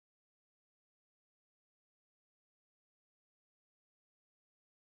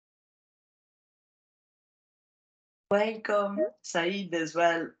Welcome, Said, as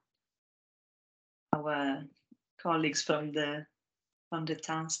well, our colleagues from the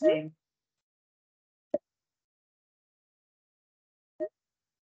TANS team.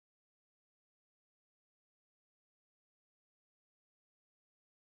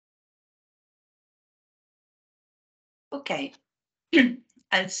 Okay,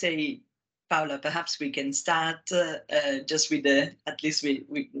 I'll say, Paula, perhaps we can start just with at least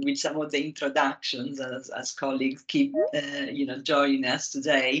with some of the introductions as colleagues keep joining us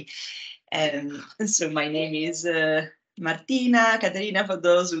today. So my name is Martina Caterina. For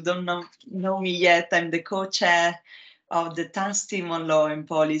those who don't know me yet, I'm the co-chair of the TANS team on law and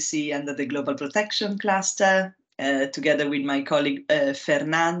policy under the Global Protection Cluster, together with my colleague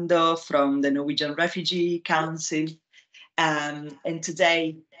Fernando from the Norwegian Refugee Council. And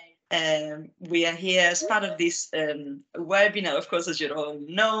today we are here as part of this webinar, of course, as you all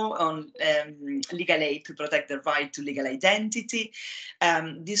know, on legal aid to protect the right to legal identity.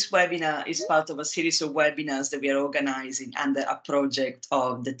 This webinar is part of a series of webinars that we are organizing under a project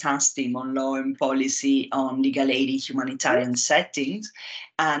of the TANS team on law and policy on legal aid in humanitarian settings.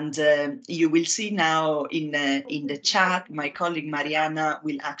 And you will see now in the chat, my colleague Mariana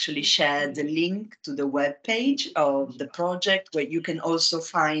will actually share the link to the webpage of the project, where you can also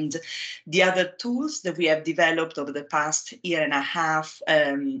find the other tools that we have developed over the past year and a half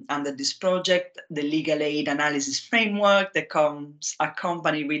under this project, the legal aid analysis framework that comes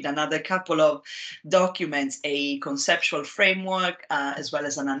accompanied with another couple of documents, a conceptual framework, as well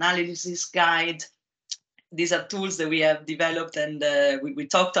as an analysis guide. These are tools that we have developed, and we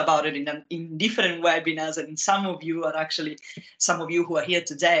talked about it in different webinars. And some of you who are here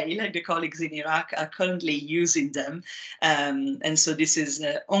today, like the colleagues in Iraq, are currently using them. And so this is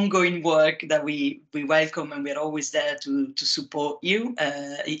ongoing work that we welcome, and we're always there to support you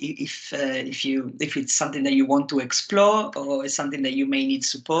if it's something that you want to explore or it's something that you may need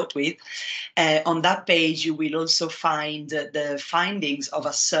support with. On that page, you will also find the findings of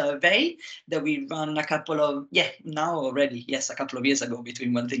a survey that we run a couple of years ago,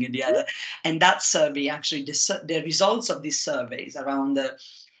 between one thing and the other. And that survey, actually, the results of these surveys around the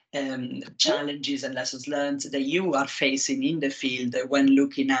challenges and lessons learned that you are facing in the field when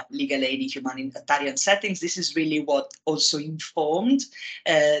looking at legal aid in humanitarian settings. This is really what also informed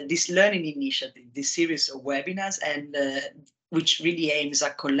this learning initiative, this series of webinars, and which really aims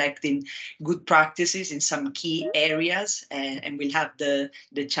at collecting good practices in some key areas. And we'll have the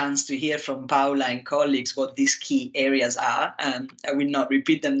chance to hear from Paula and colleagues what these key areas are. I will not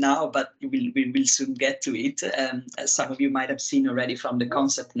repeat them now, but we will soon get to it, as some of you might have seen already from the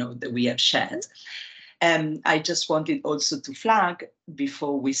concept note that we have shared. I just wanted also to flag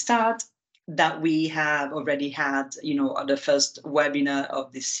before we start that we have already had, the first webinar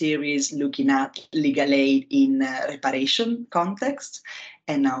of this series looking at legal aid in reparation context.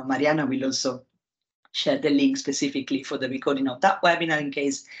 And now Mariana will also share the link specifically for the recording of that webinar in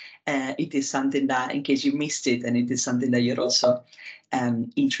case it is something that, in case you missed it, and it is something that you're also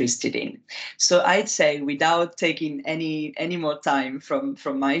interested in. So I'd say, without taking any more time from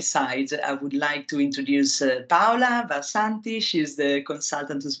my side, I would like to introduce Paola Barsanti. She's the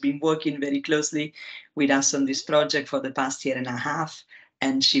consultant who's been working very closely with us on this project for the past year and a half,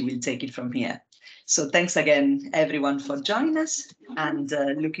 and she will take it from here. So thanks again, everyone, for joining us, and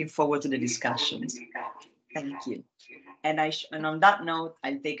looking forward to the discussions. Thank you. And on that note,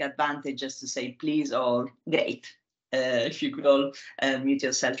 I'll take advantage just to say, please all, great. If you could all mute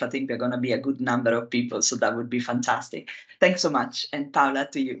yourself, I think we're going to be a good number of people, so that would be fantastic. Thanks so much. And Paula,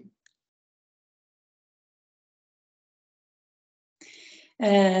 to you.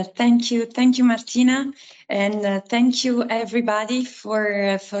 Thank you, Martina, and thank you everybody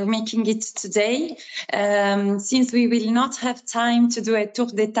for making it today. Since we will not have time to do a tour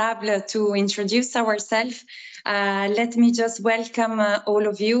de table to introduce ourselves, let me just welcome all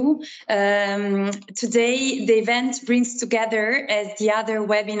of you. Today, the event brings together, as the other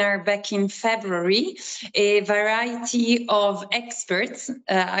webinar back in February, a variety of experts,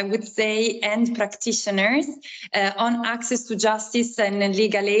 I would say, and practitioners on access to justice and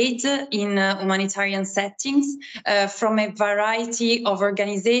legal aid in humanitarian settings from a variety of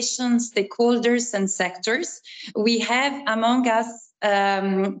organizations, stakeholders, and sectors. We have among us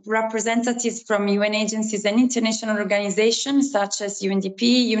representatives from UN agencies and international organizations such as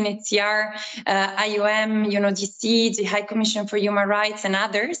UNDP, UNHCR, IOM, UNODC, the High Commission for Human Rights, and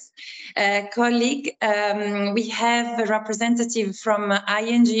others. colleague, we have a representative from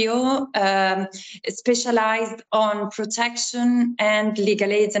INGO specialized on protection and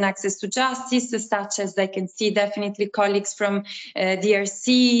legal aid and access to justice, such as I can see definitely colleagues from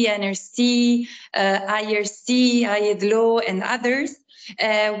DRC, NRC, IRC, IED Law, and others.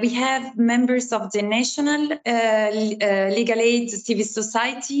 We have members of the national legal aid civil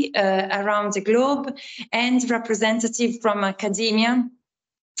society around the globe, and representatives from academia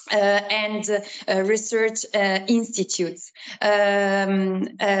and research institutes.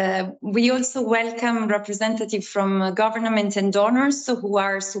 We also welcome representatives from government and donors who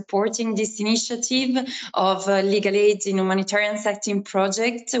are supporting this initiative of legal aid in humanitarian setting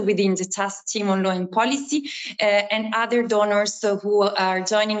project within the task team on law and policy, and other donors who are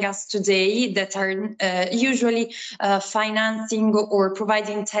joining us today that are usually financing or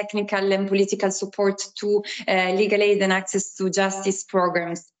providing technical and political support to legal aid and access to justice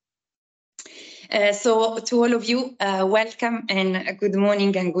programs. So to all of you, welcome and good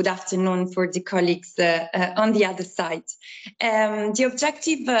morning and good afternoon for the colleagues on the other side. The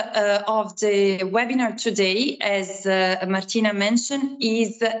objective of the webinar today, as Martina mentioned,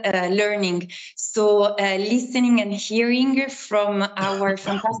 is learning. So listening and hearing from our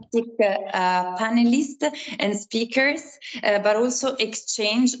fantastic panelists and speakers, but also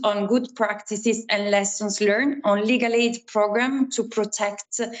exchange on good practices and lessons learned on legal aid program to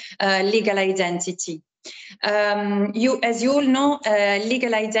protect legal identity. As you all know,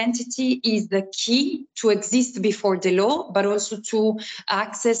 legal identity is the key to exist before the law, but also to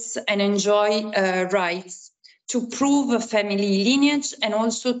access and enjoy rights, to prove a family lineage, and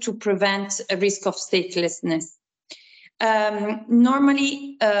also to prevent a risk of statelessness.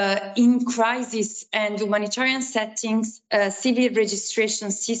 Normally, in crisis and humanitarian settings, civil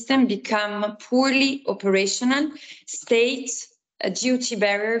registration system become poorly operational. State duty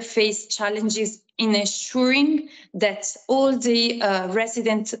bearer face challenges in ensuring that all the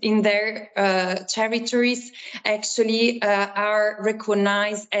residents in their territories actually are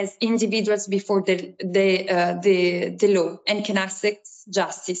recognized as individuals before the law and can access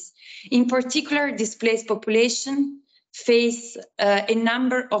justice. In particular, displaced population face a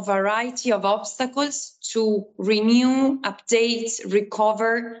number of variety of obstacles to renew, update,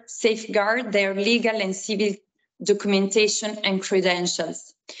 recover, safeguard their legal and civil documentation and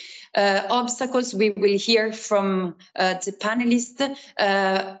credentials. Obstacles we will hear from the panelists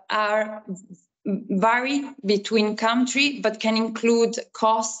vary between countries, but can include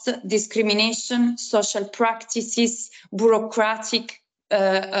cost, discrimination, social practices, bureaucratic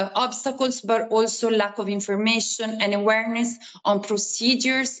obstacles, but also lack of information and awareness on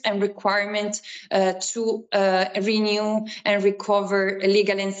procedures and requirements to renew and recover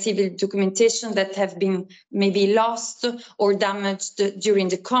legal and civil documentation that have been maybe lost or damaged during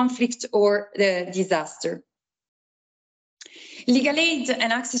the conflict or the disaster. Legal aid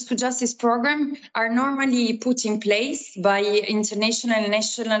and access to justice programs are normally put in place by international and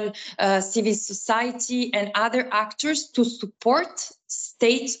national civil society and other actors to support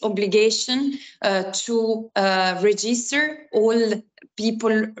state obligation to register all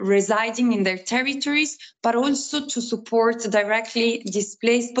people residing in their territories, but also to support directly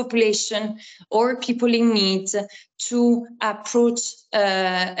displaced population or people in need to approach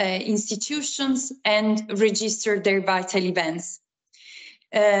institutions and register their vital events.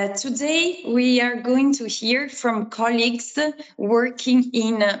 Today, we are going to hear from colleagues working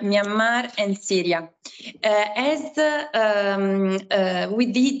in Myanmar and Syria. As we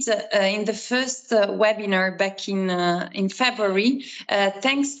did in the first webinar back in February,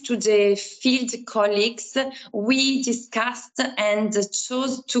 thanks to the field colleagues, we discussed and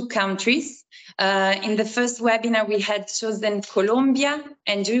chose two countries. In the first webinar, we had chosen Colombia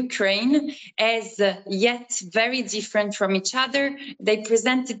and Ukraine as yet very different from each other. They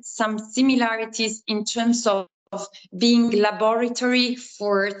presented some similarities in terms of being laboratory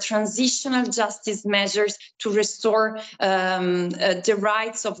for transitional justice measures to restore the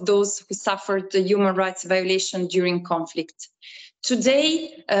rights of those who suffered the human rights violation during conflict.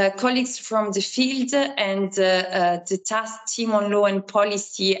 Today, colleagues from the field and the task team on law and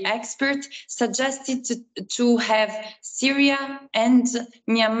policy expert suggested to have Syria and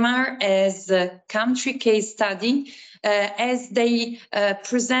Myanmar as a country case study, as they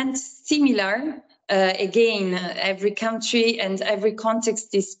present similar. Again, every country and every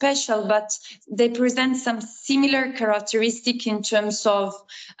context is special, but they present some similar characteristics in terms of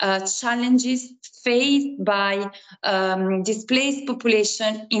challenges faced by displaced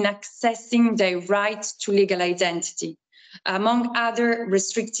population in accessing their right to legal identity. among other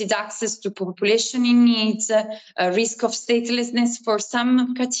restricted access to population in need, risk of statelessness for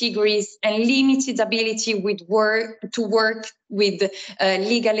some categories, and limited ability to work with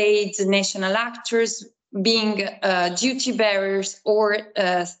legal aid national actors, being duty bearers or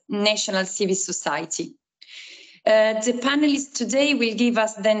national civil society. The panelists today will give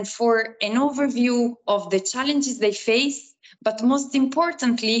us then for an overview of the challenges they face, but most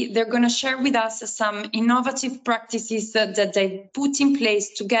importantly, they're going to share with us some innovative practices that they put in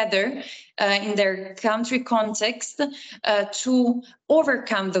place together in their country context to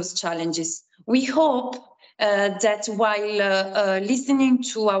overcome those challenges. We hope that while listening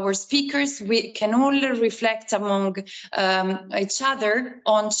to our speakers, we can all reflect among each other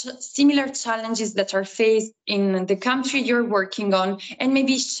on similar challenges that are faced in the country you're working on, and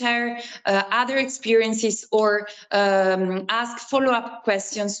maybe share other experiences or ask follow-up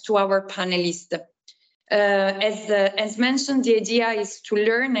questions to our panelists. As mentioned, the idea is to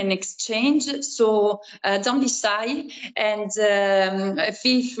learn and exchange, so don't be shy, and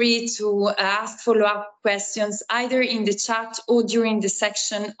feel free to ask follow-up questions either in the chat or during the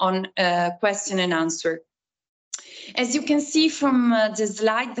section on question and answer. As you can see from the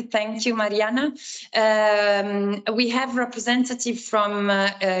slide, thank you, Mariana, we have representatives from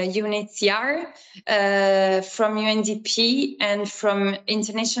UNHCR, from UNDP, and from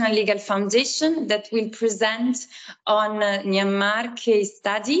International Legal Foundation that will present on Myanmar case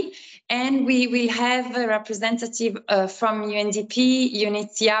study. And we will have a representative from UNDP,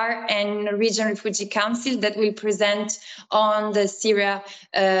 UNHCR, and Norwegian Refugee Council that will present on the Syria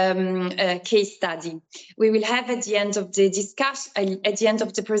case study. We will have at the end of the discussion, at the end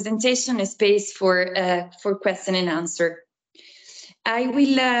of the presentation, a space for question and answer. I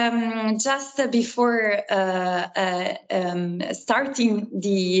will just before starting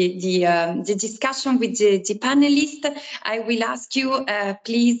the discussion with the panelists, I will ask you,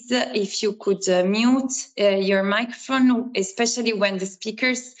 please, if you could mute your microphone, especially when the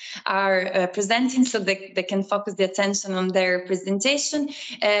speakers are presenting, so they can focus the attention on their presentation.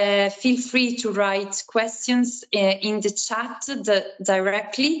 Feel free to write questions in the chat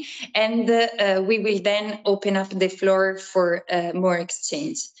directly, and we will then open up the floor for more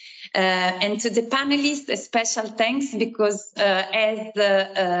exchange. And to the panelists, a special thanks, because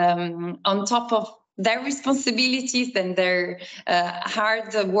on top of their responsibilities and their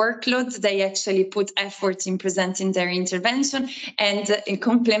hard workload, they actually put effort in presenting their intervention and in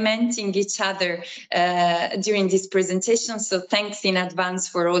complementing each other during this presentation. So thanks in advance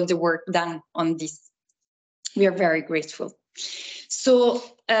for all the work done on this. We are very grateful. So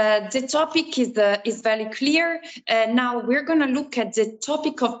the topic is very clear. Now we're going to look at the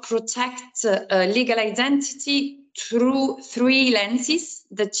topic of protect legal identity through three lenses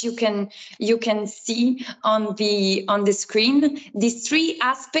that you can see on the screen. These three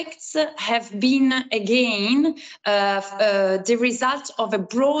aspects have been again the result of a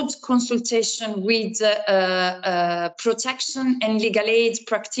broad consultation with protection and legal aid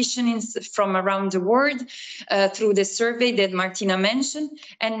practitioners from around the world through the survey that Martina mentioned.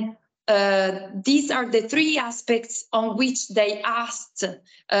 And these are the three aspects on which they asked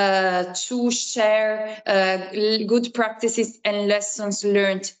to share good practices and lessons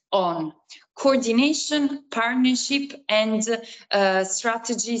learned on: coordination, partnership, and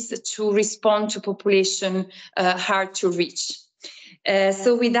strategies to respond to population hard to reach.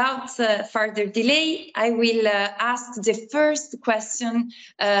 So without further delay, I will ask the first question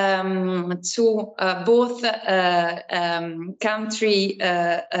to both country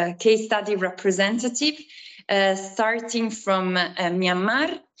case study representative, starting from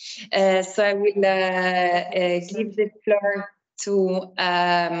Myanmar. So I will give the floor to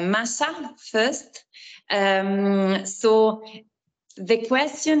Masha first. So the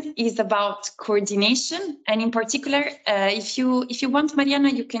question is about coordination, and in particular, if you want, Mariana,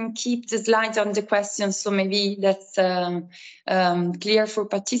 you can keep the slide on the question, so maybe that's clear for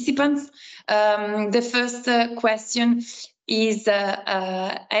participants. The first question is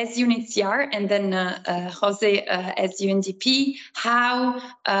as UNHCR, and then Jose as UNDP, how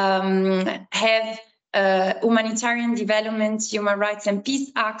have humanitarian development, human rights and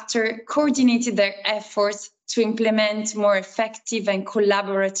peace actors coordinated their efforts to implement more effective and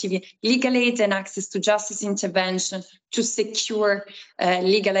collaborative legal aid and access to justice intervention to secure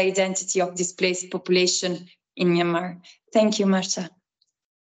legal identity of displaced population in Myanmar? Thank you, Marta.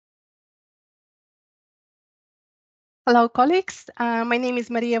 Hello, colleagues. My name is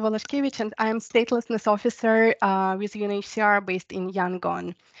Maria Volashkevich, and I am Statelessness Officer with UNHCR based in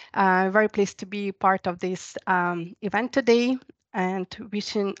Yangon. Very pleased to be part of this event today and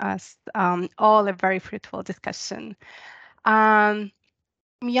wishing us all a very fruitful discussion.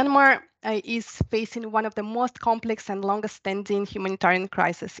 Myanmar is facing one of the most complex and longest-standing humanitarian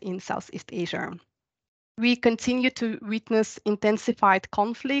crises in Southeast Asia. We continue to witness intensified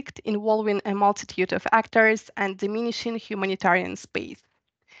conflict involving a multitude of actors and diminishing humanitarian space.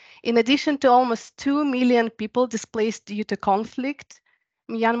 In addition to almost 2 million people displaced due to conflict,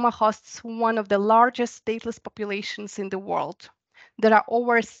 Myanmar hosts one of the largest stateless populations in the world. There are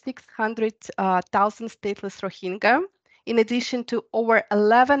over 600,000 stateless Rohingya, in addition to over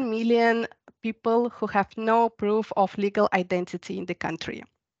 11 million people who have no proof of legal identity in the country.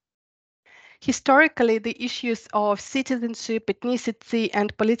 Historically, the issues of citizenship, ethnicity,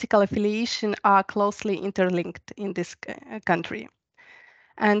 and political affiliation are closely interlinked in this country.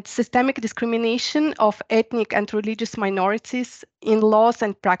 And systemic discrimination of ethnic and religious minorities in laws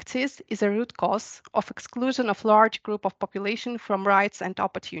and practice is a root cause of exclusion of large group of population from rights and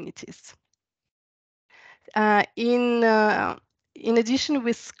opportunities. In addition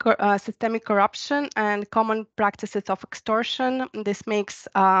with systemic corruption and common practices of extortion, this makes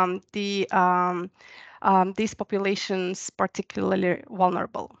these populations particularly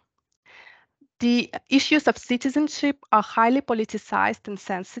vulnerable. The issues of citizenship are highly politicized and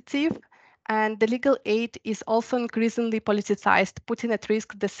sensitive, and the legal aid is also increasingly politicized, putting at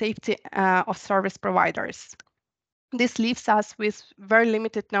risk the safety of service providers. This leaves us with very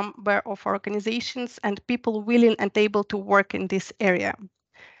limited number of organizations and people willing and able to work in this area.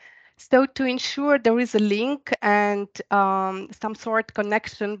 So to ensure there is a link and some sort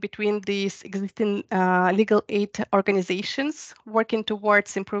connection between these existing legal aid organizations working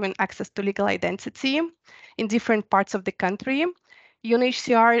towards improving access to legal identity in different parts of the country,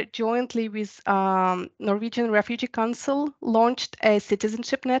 UNHCR jointly with Norwegian Refugee Council launched a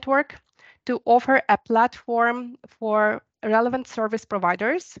citizenship network to offer a platform for relevant service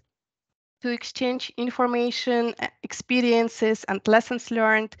providers to exchange information, experiences, and lessons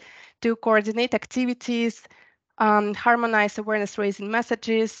learned, to coordinate activities, harmonize awareness-raising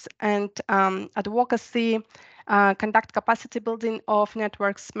messages and advocacy, conduct capacity building of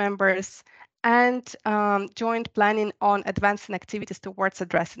networks members, and joint planning on advancing activities towards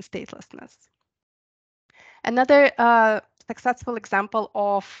addressing statelessness. Another successful example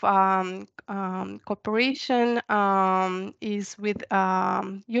of cooperation is with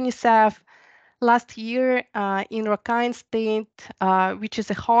UNICEF. Last year in Rakhine State, which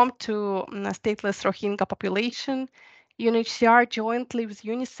is a home to stateless Rohingya population, UNHCR jointly with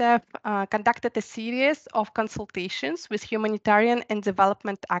UNICEF conducted a series of consultations with humanitarian and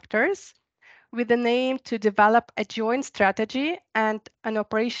development actors with the aim to develop a joint strategy and an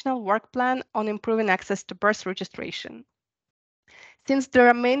operational work plan on improving access to birth registration. Since there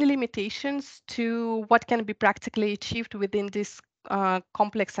are many limitations to what can be practically achieved within this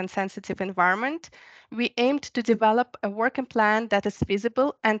complex and sensitive environment, we aimed to develop a working plan that is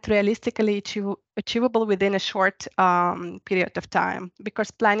feasible and realistically achievable within a short period of time,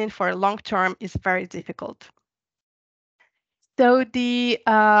 because planning for a long term is very difficult. So the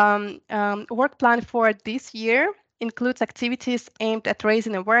work plan for this year includes activities aimed at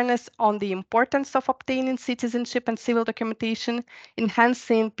raising awareness on the importance of obtaining citizenship and civil documentation,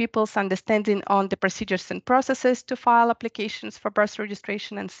 enhancing people's understanding on the procedures and processes to file applications for birth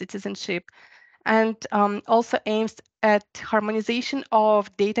registration and citizenship, and also aims at harmonization of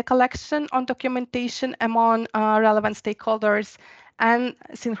data collection on documentation among relevant stakeholders and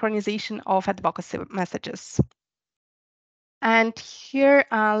synchronization of advocacy messages. And here,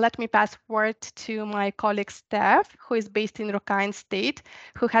 let me pass word to my colleague Steph, who is based in Rakhine State,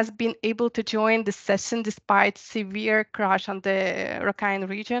 who has been able to join the session despite severe crash on the Rakhine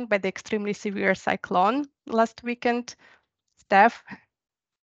region by the extremely severe cyclone last weekend. Steph,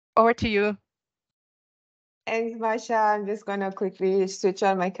 over to you. Thanks, Masha. I'm just going to quickly switch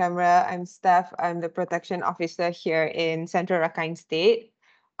on my camera. I'm Steph. I'm the protection officer here in Central Rakhine State.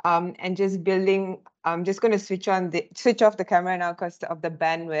 And just building, I'm just going to switch off the camera now because of the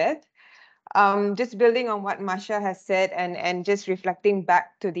bandwidth. Just building on what Masha has said and just reflecting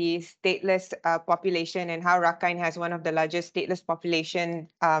back to the stateless population and how Rakhine has one of the largest stateless population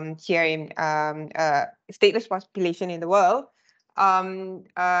here in stateless population in the world.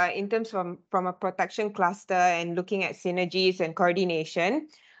 In terms from a protection cluster and looking at synergies and coordination,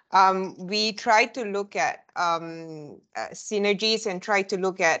 we try to look at synergies and try to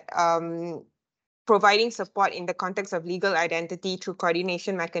look at providing support in the context of legal identity through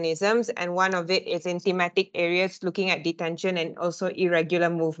coordination mechanisms. And one of it is in thematic areas, looking at detention and also irregular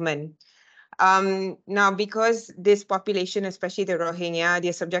movement. Now, because this population, especially the Rohingya,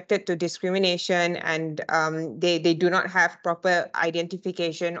 they're subjected to discrimination and they do not have proper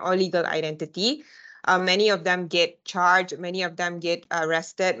identification or legal identity. Many of them get charged, many of them get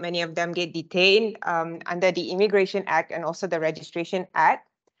arrested, many of them get detained under the Immigration Act and also the Registration Act.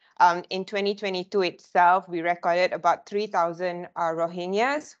 In 2022 itself, we recorded about 3,000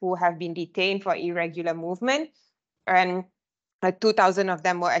 Rohingyas who have been detained for irregular movement, and 2,000 of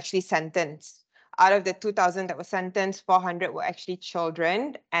them were actually sentenced. Out of the 2,000 that were sentenced, 400 were actually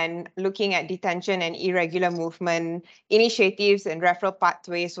children. And looking at detention and irregular movement initiatives and referral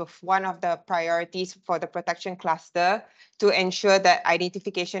pathways was one of the priorities for the protection cluster to ensure that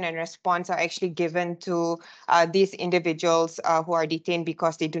identification and response are actually given to these individuals who are detained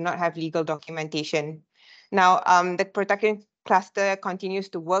because they do not have legal documentation. Now, the protection cluster continues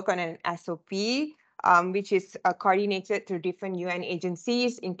to work on an SOP, which is coordinated through different UN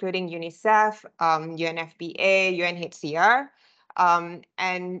agencies, including UNICEF, UNFPA, UNHCR,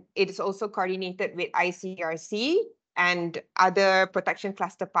 and it is also coordinated with ICRC and other protection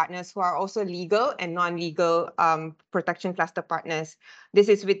cluster partners who are also legal and non-legal protection cluster partners. This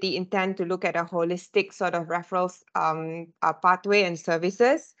is with the intent to look at a holistic sort of referrals pathway and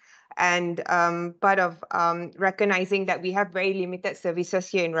services. And part of recognizing that we have very limited services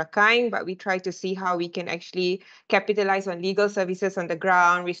here in Rakhine, but we try to see how we can actually capitalize on legal services on the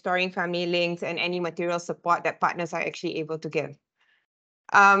ground, restoring family links, and any material support that partners are actually able to give.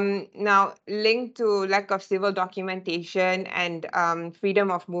 Now, linked to lack of civil documentation and freedom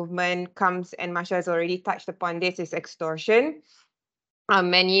of movement comes, and Masha has already touched upon this, is extortion.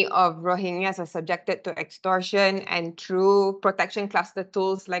 Many of Rohingyas are subjected to extortion, and through protection cluster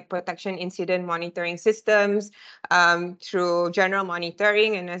tools like protection incident monitoring systems, through general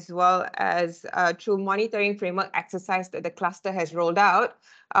monitoring, and as well as through monitoring framework exercise that the cluster has rolled out,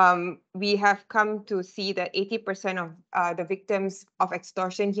 we have come to see that 80% of the victims of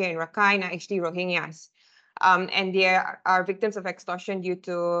extortion here in Rakhine are actually Rohingyas. And they are victims of extortion due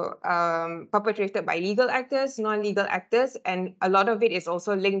to perpetrated by legal actors, non-legal actors, and a lot of it is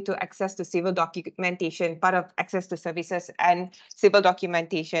also linked to access to civil documentation, part of access to services and civil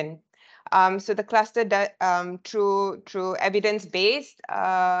documentation. So the cluster that through evidence-based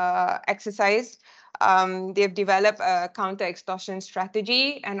exercise, they've developed a counter-extortion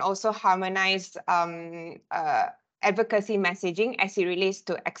strategy and also harmonized advocacy messaging as it relates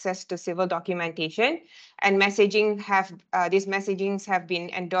to access to civil documentation, and messaging these messagings have been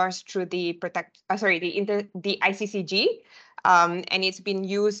endorsed through the ICCG, and it's been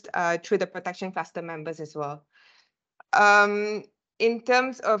used through the protection cluster members as well. In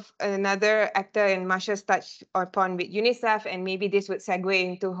terms of another actor, and Masha's touched upon with UNICEF, and maybe this would segue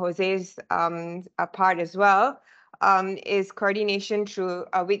into Jose's part as well, is coordination through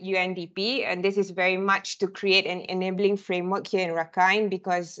with UNDP, and this is very much to create an enabling framework here in Rakhine,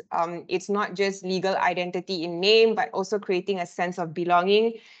 because it's not just legal identity in name, but also creating a sense of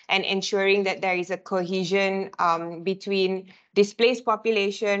belonging and ensuring that there is a cohesion between displaced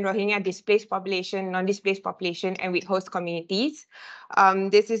population, Rohingya displaced population, non-displaced population, and with host communities.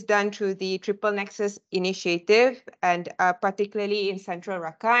 This is done through the Triple Nexus initiative, and particularly in Central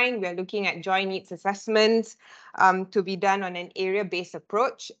Rakhine, we are looking at joint needs assessments to be done on an area-based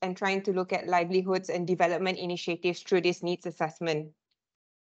approach and trying to look at livelihoods and development initiatives through this needs assessment.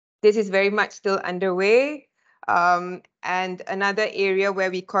 This is very much still underway. And another area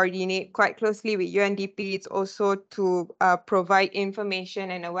where we coordinate quite closely with UNDP is also to provide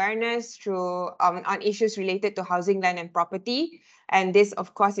information and awareness through on issues related to housing, land, and property. And this,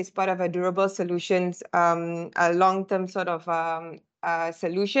 of course, is part of a durable solutions, a long-term sort of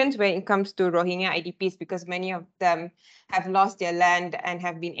solutions when it comes to Rohingya IDPs, because many of them have lost their land and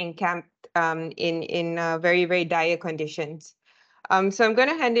have been encamped in very, very dire conditions. So I'm going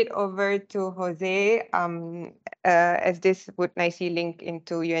to hand it over to Jose, as this would nicely link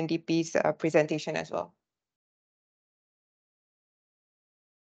into UNDP's presentation as well.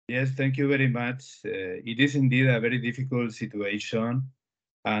 Yes, thank you very much. It is indeed a very difficult situation,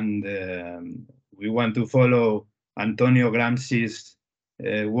 and we want to follow Antonio Gramsci's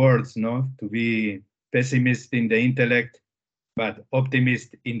words, no? To be pessimist in the intellect, but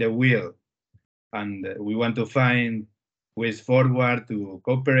optimist in the will. And we want to find ways forward to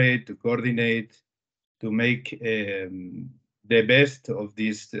cooperate, to coordinate, to make the best of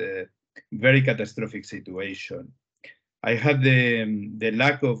this very catastrophic situation. I had the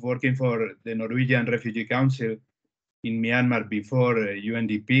luck of working for the Norwegian Refugee Council in Myanmar before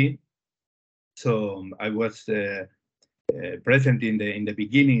UNDP. So I was present in the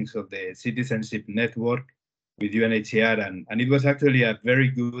beginnings of the citizenship network with UNHCR, and it was actually a very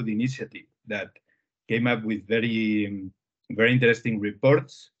good initiative that came up with very interesting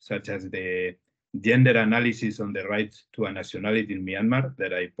reports, such as the gender analysis on the right to a nationality in Myanmar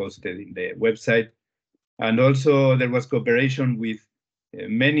that I posted in the website, And also there was cooperation with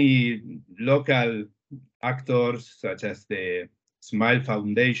many local actors, such as the Smile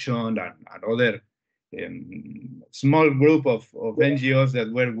Foundation and other small group of NGOs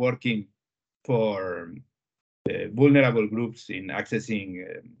that were working for vulnerable groups in accessing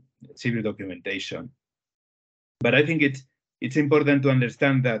civil documentation. But I think it's important to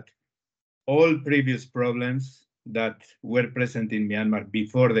understand that all previous problems that were present in Myanmar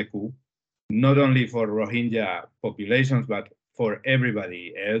before the coup, not only for Rohingya populations, but for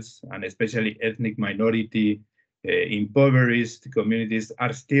everybody else, and especially ethnic minority, impoverished communities,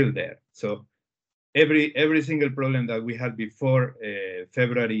 are still there. So every single problem that we had before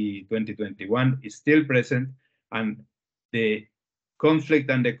February 2021 is still present, and the conflict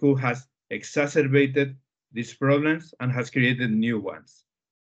and the coup has exacerbated these problems and has created new ones.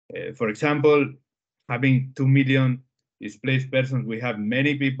 For example, having 2 million displaced persons, we have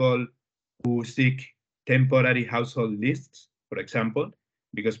many people who seek temporary household lists, for example,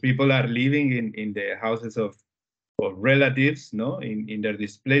 because people are living in the houses of relatives, no, in their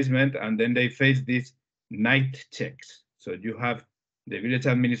displacement, and then they face these night checks. So you have the village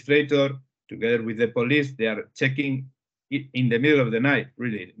administrator together with the police, they are checking in the middle of the night,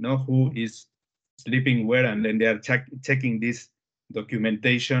 really, no, who is sleeping where, and then they are checking this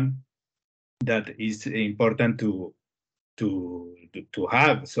documentation that is important to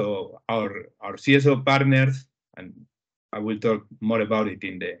have. So our CSO partners, and I will talk more about it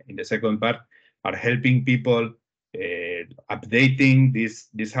in the second part, are helping people updating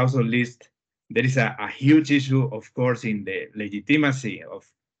this household list. There is a huge issue, of course, in the legitimacy of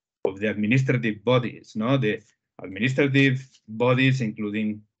the administrative bodies. No, the administrative bodies,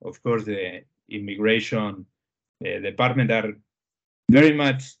 including, of course, the immigration department, are very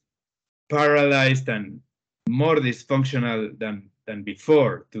much paralyzed and more dysfunctional than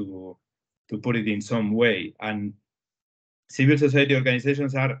before, to put it in some way. And civil society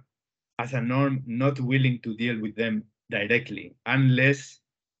organizations are, as a norm, not willing to deal with them directly unless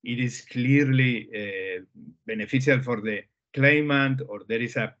it is clearly beneficial for the claimant, or there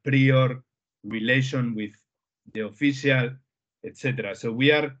is a prior relation with the official, etc. So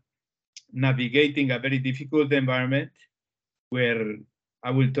we are navigating a very difficult environment where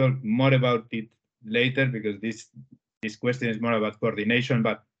I will talk more about it later, because this question is more about coordination,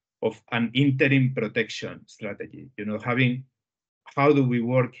 but of an interim protection strategy. You know, how do we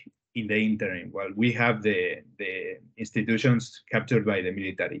work in the interim while we have the institutions captured by the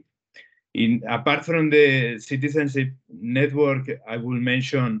military? Apart from the citizenship network, I will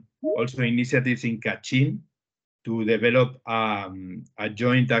mention also initiatives in Kachin to develop a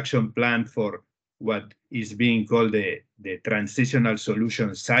joint action plan for what is being called the transitional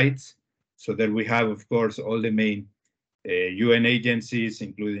solution sites. So that we have, of course, all the main UN agencies,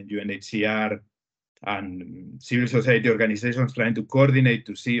 including UNHCR, and civil society organizations trying to coordinate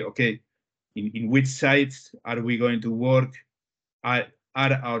to see, okay, in which sites are we going to work? Are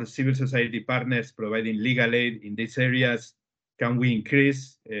our civil society partners providing legal aid in these areas? Can we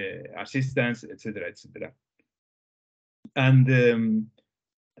increase assistance, etc., etc.? And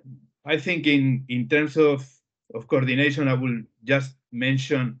I think in terms of coordination, I will just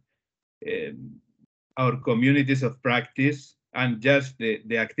mention our communities of practice, and just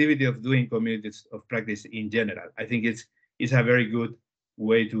the activity of doing communities of practice in general. I think it's a very good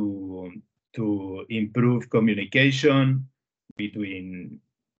way to improve communication between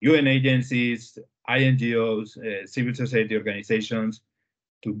UN agencies, INGOs, civil society organizations,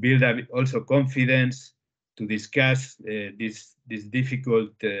 to build up also confidence, to discuss these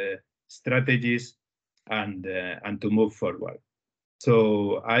difficult strategies, and to move forward.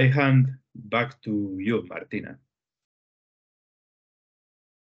 So I hand back to you, Martina.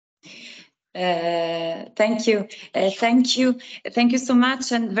 Thank you. Thank you so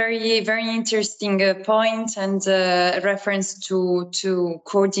much, and very interesting point and reference to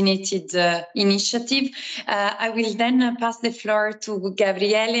coordinated initiative. I will then pass the floor to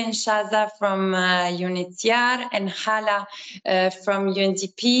Gabriele and Shaza from UNHCR and Hala from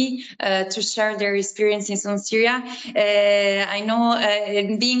UNDP to share their experiences on Syria. I know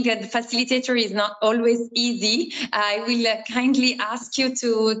being a facilitator is not always easy. I will kindly ask you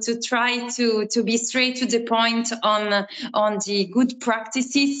to try to be straight to the point on the good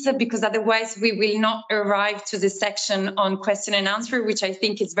practices, because otherwise we will not arrive to the section on question and answer, which I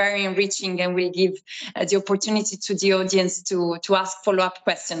think is very enriching and will give the opportunity to the audience to ask follow-up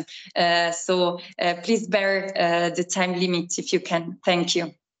questions. So please bear the time limit if you can. Thank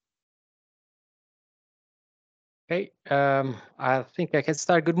you. Okay, I think I can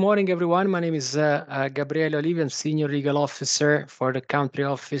start. Good morning, everyone. My name is Gabriele Olivi. I'm Senior Legal Officer for the Country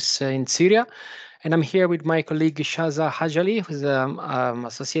Office in Syria. And I'm here with my colleague Shaza Hajali, who's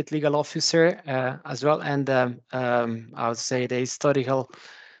Associate Legal Officer as well, and I would say the historical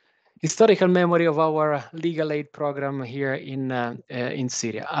memory of our legal aid program here in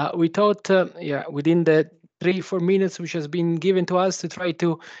Syria. We thought, within the 3-4 minutes which has been given to us, to try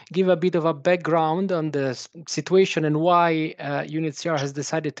to give a bit of a background on the situation and why UNHCR has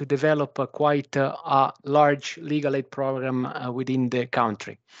decided to develop a quite a large legal aid program within the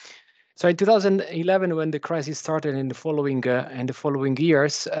country. So in 2011, when the crisis started in the following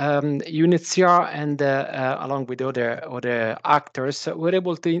years, UNHCR and along with other actors were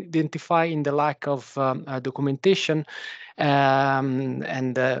able to identify in the lack of documentation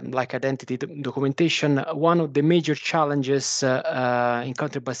and like identity documentation, one of the major challenges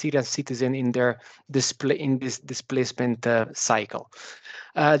encountered by Syrian citizens in their this displacement cycle.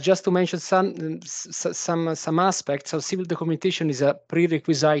 Just to mention some aspects, so civil documentation is a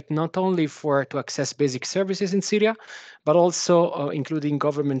prerequisite not only to access basic services in Syria, but also including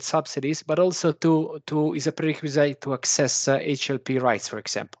government subsidies, but also is a prerequisite to access HLP rights, for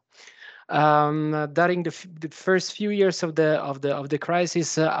example. During the first few years of the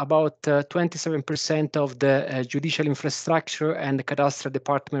crisis, about 27% of the judicial infrastructure and the cadastral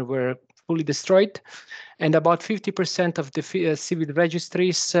department were fully destroyed, and about 50% of the civil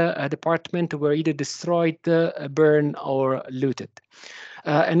registries department were either destroyed, burned, or looted.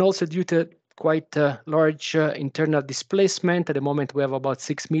 And also due to quite large internal displacement. At the moment, we have about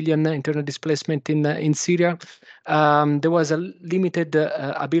 6 million internal displacement in Syria. There was a limited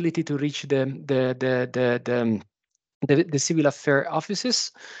ability to reach the civil affairs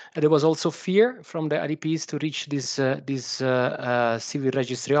offices. There was also fear from the IDPs to reach these civil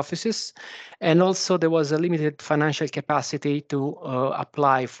registry offices, and also there was a limited financial capacity to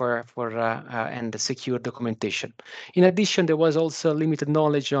apply for and secure documentation. In addition, there was also limited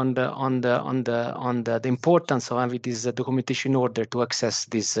knowledge on the importance of having this documentation in order to access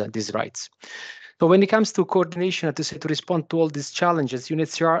these rights. So when it comes to coordination, to respond to all these challenges,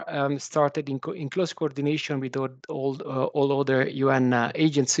 UNHCR started in close coordination with all other UN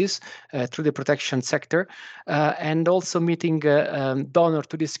agencies through the protection sector, and also meeting donors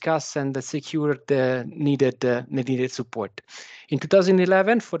to discuss and secure the needed support. In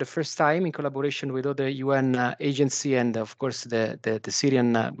 2011, for the first time, in collaboration with other UN agency and of course the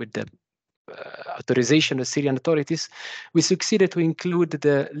Syrian with the authorization of Syrian authorities, we succeeded to include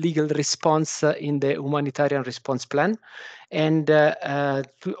the legal response in the humanitarian response plan, and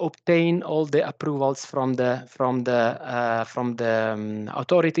to obtain all the approvals from the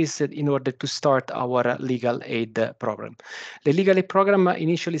authorities in order to start our legal aid program. The legal aid program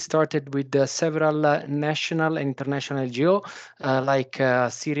initially started with several national and international NGO like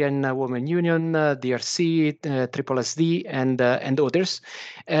Syrian Women Union, DRC, SSD, and others,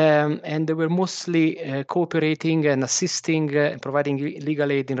 and they were mostly cooperating and assisting and providing legal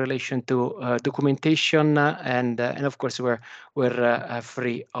aid in relation to documentation, and of course were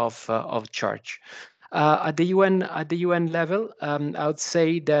free of charge. At the UN level, I would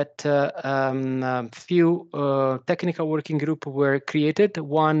say that few technical working groups were created.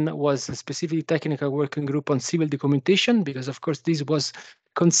 One was a specific technical working group on civil documentation, because of course this was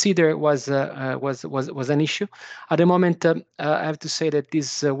considered was an issue. At the moment, I have to say that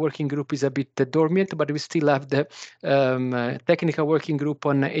this working group is a bit dormant, but we still have the technical working group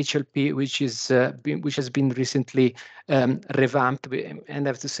on HLP, which has been recently revamped, and I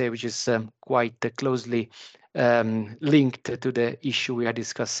have to say which is quite closely linked to the issue we are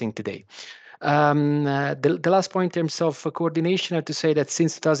discussing today. The last point in terms of coordination, I have to say that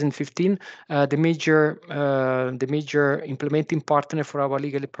since 2015, the major implementing partner for our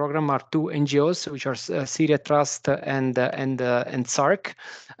legal aid program are two NGOs, which are Syria Trust and SARC.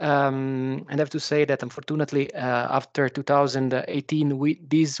 And I have to say that unfortunately, after 2018,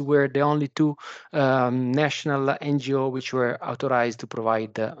 these were the only two national NGO which were authorized to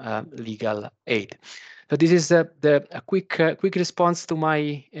provide legal aid. So this is a quick response to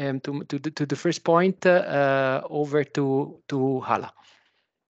my to the first point. Over to Hala.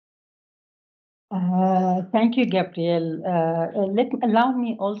 Thank you, Gabriel. Allow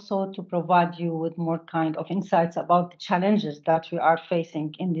me also to provide you with more kind of insights about the challenges that we are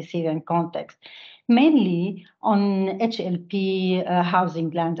facing in the Syrian context, mainly on HLP, housing,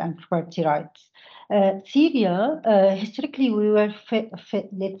 land, and property rights. Syria, historically, we were,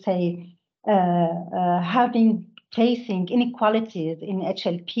 let's say, having facing inequalities in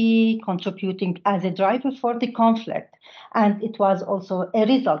HLP, contributing as a driver for the conflict. And it was also a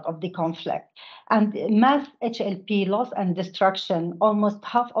result of the conflict. And mass HLP loss and destruction, almost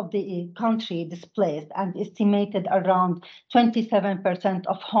half of the country displaced, and estimated around 27%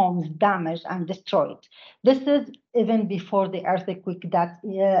 of homes damaged and destroyed. This is even before the earthquake that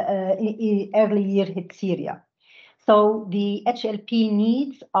early year hit Syria. So the HLP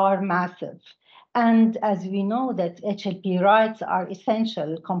needs are massive. And as we know that HLP rights are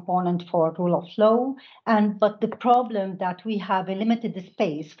essential component for rule of law, but the problem that we have a limited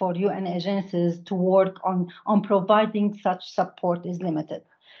space for UN agencies to work on providing such support is limited.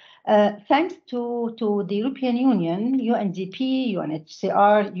 Thanks to the European Union, UNDP,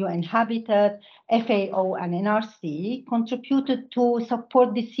 UNHCR, UN Habitat, FAO, and NRC contributed to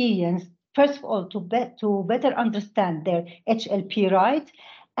support the Syrians, first of all, to better understand their HLP rights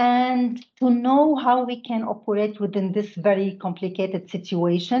and to know how we can operate within this very complicated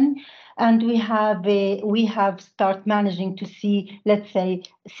situation. And we have started managing to see, let's say,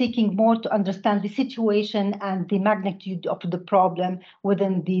 seeking more to understand the situation and the magnitude of the problem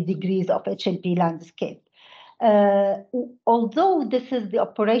within the degrees of HLP landscape. Although this is the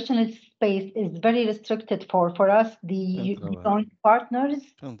operational space is very restricted for us, the joint partners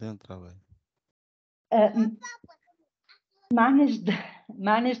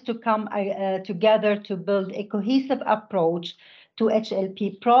managed to come together to build a cohesive approach to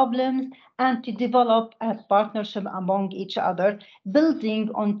HLP problems and to develop a partnership among each other, building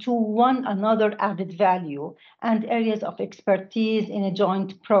onto one another added value and areas of expertise in a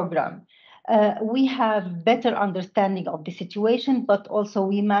joint program. We have better understanding of the situation, but also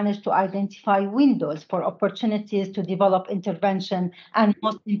we managed to identify windows for opportunities to develop intervention and,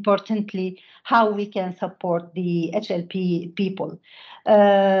 most importantly, how we can support the HLP people.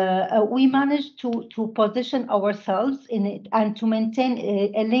 We managed to position ourselves in it and to maintain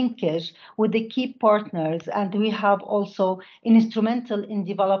a linkage with the key partners, and we have also instrumental in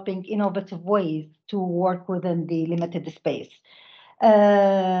developing innovative ways to work within the limited space.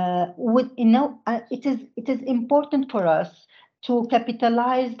 It is important for us to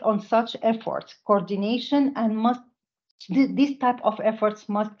capitalize on such efforts, coordination, and these type of efforts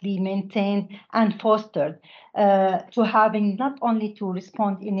must be maintained and fostered to having not only to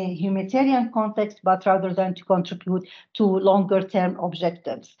respond in a humanitarian context, but rather than to contribute to longer term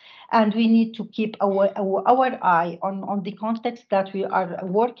objectives. And we need to keep our eye on the context that we are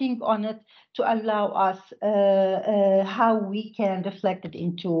working on it to allow us how we can reflect it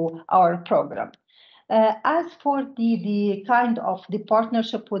into our program. As for the kind of the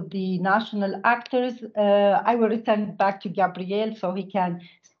partnership with the national actors, I will return back to Gabriel so he can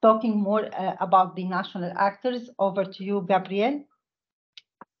talking more about the national actors. Over to you, Gabriel.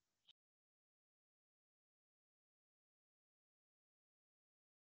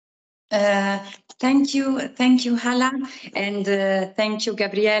 Thank you, Hala, and thank you,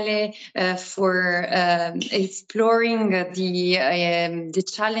 Gabriele, for exploring the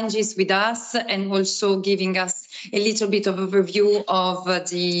challenges with us and also giving us a little bit of overview of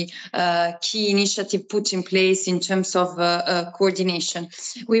the key initiative put in place in terms of coordination.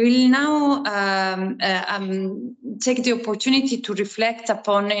 We will now take the opportunity to reflect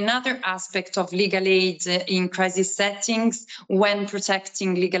upon another aspect of legal aid in crisis settings when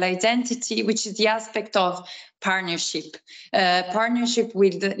protecting legal identity, which is the aspect of partnership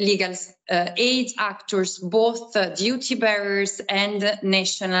with legal aid actors, both duty bearers and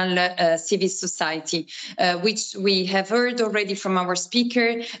national civil society, which we have heard already from our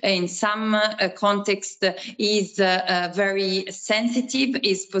speaker in some context is very sensitive,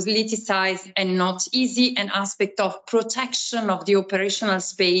 is politicized and not easy. An aspect of protection of the operational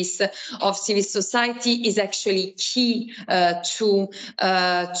space of civil society is actually key to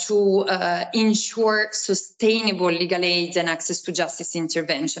ensure sustainable legal aid and access to justice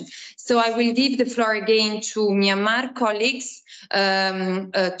intervention. So I will give the floor again to Myanmar colleagues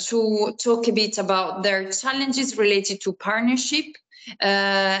to talk a bit about their challenges related to partnership.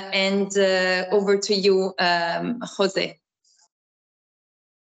 And over to you, Jose.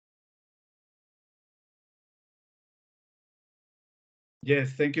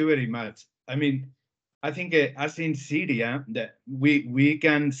 Yes, thank you very much. I mean, I think as in Syria, that we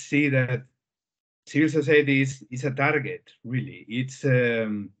can see that civil society is a target, really.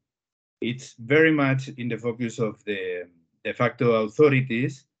 It's very much in the focus of the de facto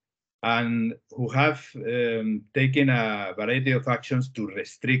authorities, and who have taken a variety of actions to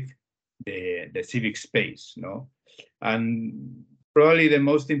restrict the civic space, no? And probably the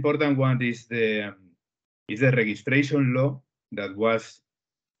most important one is the registration law that was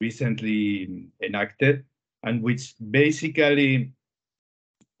recently enacted, and which basically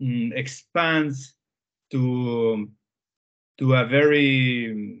expands to a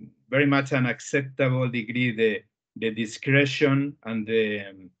very much unacceptable degree the discretion and the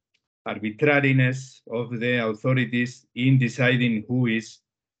arbitrariness of the authorities in deciding who is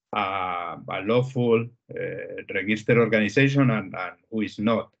a lawful registered organization and who is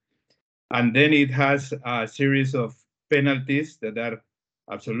not. And then it has a series of penalties that are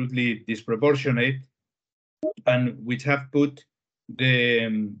absolutely disproportionate and which have put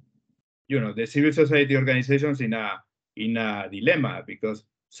the the civil society organizations in a dilemma, because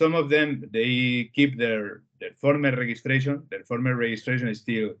some of them, they keep their former registration. Their former registration is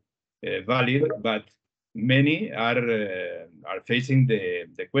still valid, but many are facing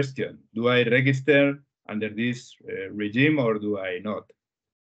the question: do I register under this regime or do I not?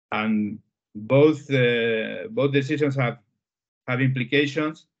 And both decisions have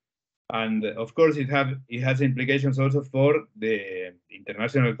implications. And of course, it has implications also for the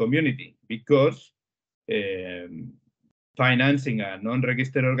international community, because financing a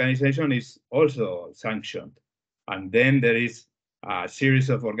non-registered organization is also sanctioned. And then there is a series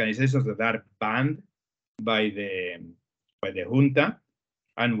of organizations that are banned by the junta,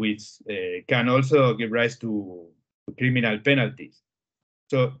 and which can also give rise to criminal penalties.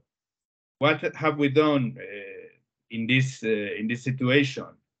 So, what have we done in this situation?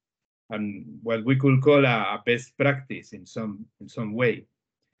 And what we could call a best practice in some way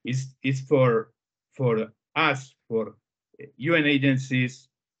is for us, for UN agencies,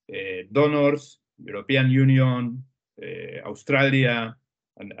 donors, European Union, Australia,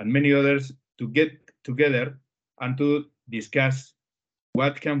 and many others, to get together and to discuss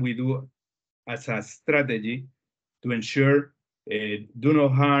what can we do as a strategy to ensure do no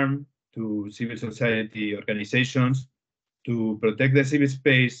harm to civil society organizations, to protect the civil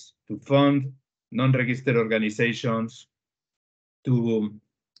space, to fund non-registered organizations, to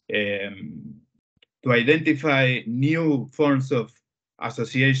identify new forms of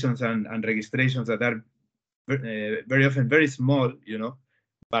associations and registrations that are very often very small,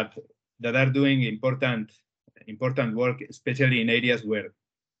 but that are doing important work, especially in areas where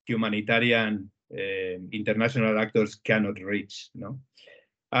humanitarian international actors cannot reach.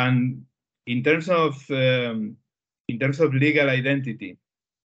 And in terms of legal identity,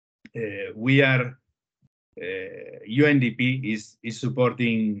 we are UNDP is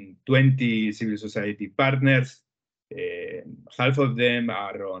supporting 20 civil society partners. Half of them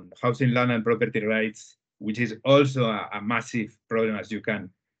are on housing, land, and property rights, which is also a massive problem, as you can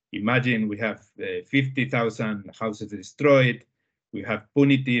imagine. We have 50,000 houses destroyed. We have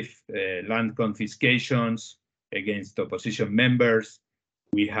punitive land confiscations against opposition members.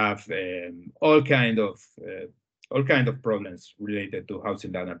 We have all kind of problems related to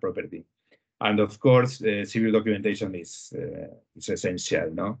housing, land, and property. And of course, civil documentation is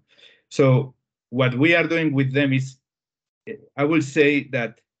essential. No, so what we are doing with them is, I will say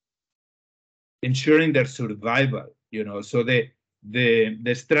that ensuring their survival. So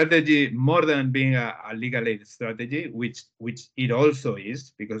the strategy, more than being a legal aid strategy, which it also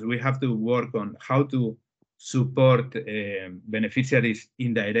is, because we have to work on how to support beneficiaries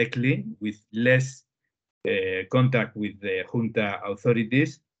indirectly with less contact with the junta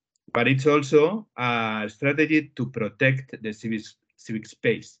authorities, but it's also a strategy to protect the civic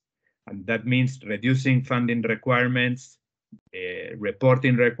space. And that means reducing funding requirements,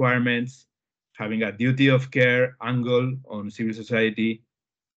 reporting requirements, having a duty of care angle on civil society,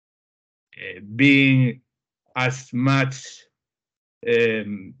 being as much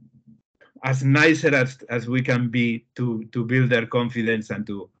as nicer as we can be to build their confidence and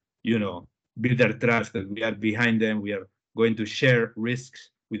to build their trust that we are behind them, we are going to share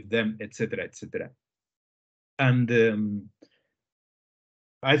risks with them, etc., etc. And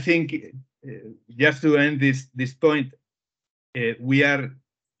I think just to end this point, we are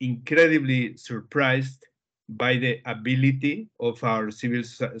incredibly surprised by the ability of our civil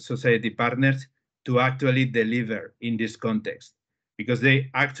society partners to actually deliver in this context, because they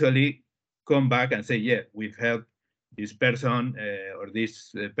actually come back and say, yeah, we've helped this person or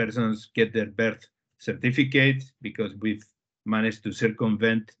these persons get their birth certificate because we've managed to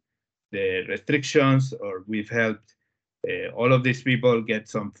circumvent the restrictions, or we've helped all of these people get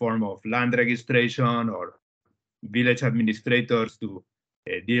some form of land registration, or village administrators to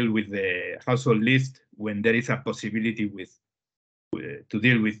deal with the household list when there is a possibility to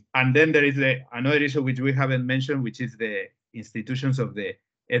deal with. And then there is another issue which we haven't mentioned, which is the institutions of the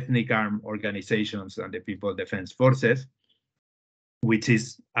ethnic armed organizations and the People Defense Forces, which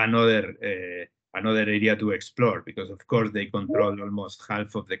is another area to explore, because of course they control almost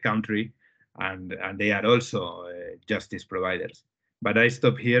half of the country, and they are also justice providers. But I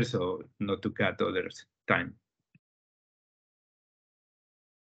stop here so not to cut others' time.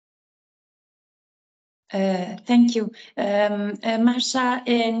 Thank you. Marsha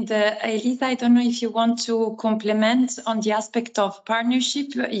and Elisa, I don't know if you want to complement on the aspect of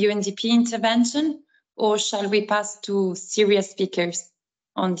partnership, UNDP intervention, or shall we pass to serious speakers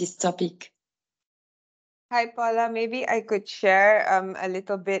on this topic? Hi, Paula. Maybe I could share a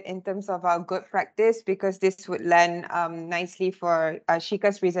little bit in terms of our good practice, because this would land nicely for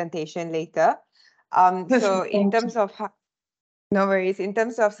Shika's presentation later. So in terms of no worries. In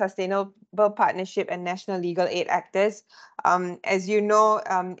terms of sustainable partnership and national legal aid actors, as you know,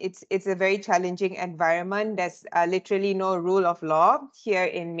 it's a very challenging environment. There's literally no rule of law here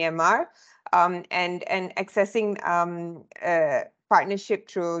in Myanmar, and accessing partnership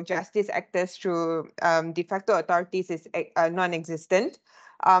through justice actors, through de facto authorities is non-existent.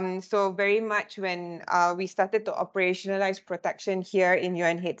 So very much when we started to operationalize protection here in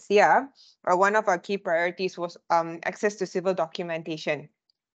UNHCR, one of our key priorities was access to civil documentation.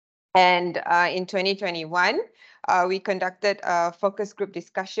 And in 2021, we conducted a focus group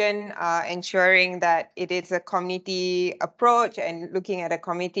discussion, ensuring that it is a community approach and looking at a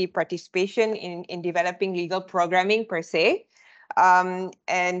community participation in developing legal programming per se.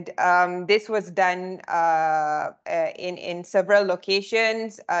 This was done in several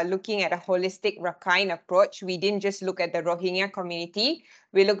locations, looking at a holistic Rakhine approach. We didn't just look at the Rohingya community.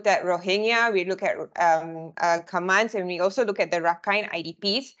 We looked at Rohingya, we look at commands, and we also look at the Rakhine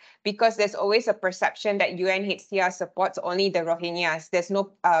IDPs, because there's always a perception that UNHCR supports only the Rohingyas. There's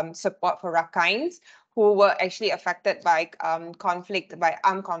no support for Rakhines who were actually affected by conflict, by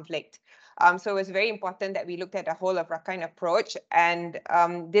armed conflict. So it was very important that we looked at the whole of Rakhine approach. And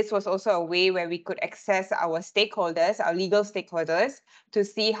this was also a way where we could access our stakeholders, our legal stakeholders, to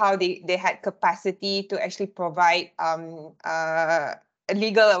see how they had capacity to actually provide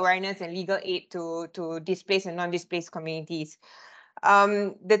legal awareness and legal aid to displaced and non-displaced communities.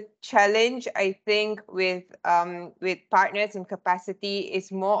 The challenge, I think, with partners in capacity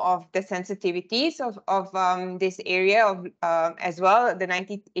is more of the sensitivities of this area of as well, the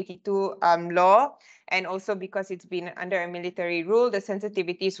 1982 law, and also because it's been under a military rule, the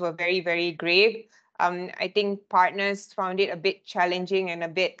sensitivities were very, very grave. I think partners found it a bit challenging and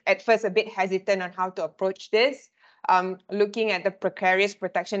at first a bit hesitant on how to approach this. Looking at the precarious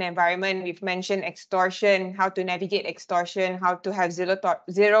protection environment, we've mentioned extortion, how to navigate extortion, how to have zero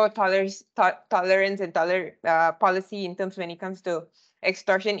tolerance and policy in terms when it comes to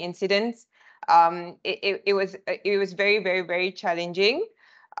extortion incidents. It was very, very, very challenging.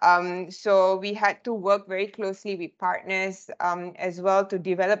 So we had to work very closely with partners as well to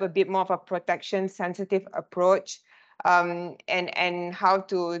develop a bit more of a protection sensitive approach. And how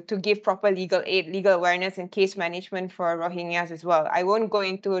to give proper legal aid, legal awareness, and case management for Rohingyas as well. I won't go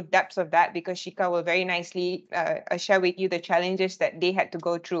into depths of that because Shika will very nicely share with you the challenges that they had to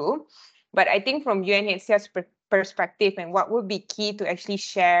go through. But I think from UNHCR's perspective, and what would be key to actually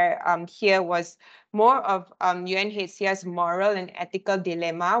share here was more of UNHCR's moral and ethical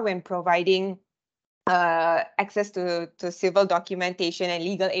dilemma when providing access to civil documentation and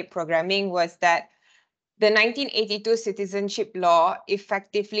legal aid programming, was that the 1982 citizenship law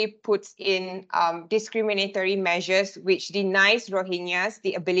effectively puts in discriminatory measures which denies Rohingyas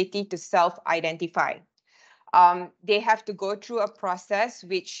the ability to self-identify. They have to go through a process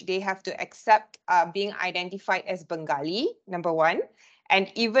which they have to accept being identified as Bengali, number one.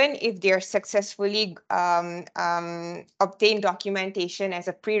 And even if they're successfully obtain documentation as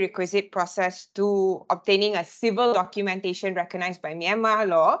a prerequisite process to obtaining a civil documentation recognized by Myanmar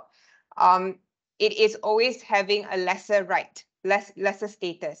law, it is always having a lesser right, lesser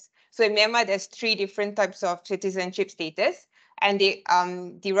status. So in Myanmar, there's 3 different types of citizenship status, and the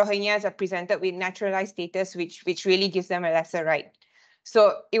Rohingyas are presented with naturalized status, which really gives them a lesser right.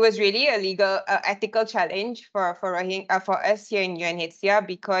 So it was really a legal, ethical challenge for us here in UNHCR,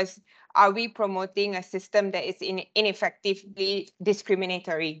 because are we promoting a system that is ineffectively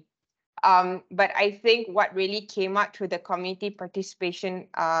discriminatory? But I think what really came out through the community participation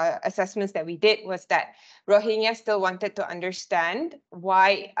assessments that we did was that Rohingya still wanted to understand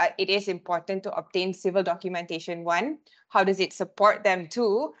why it is important to obtain civil documentation. One, how does it support them?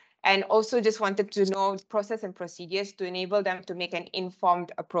 Two, and also just wanted to know process and procedures to enable them to make an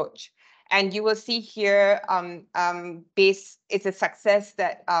informed approach. And you will see here, it's a success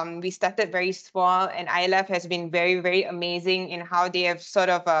that we started very small, and ILF has been very, very amazing in how they have sort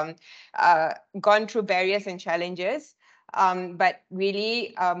of gone through barriers and challenges. But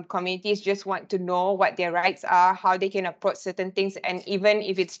really, communities just want to know what their rights are, how they can approach certain things, and even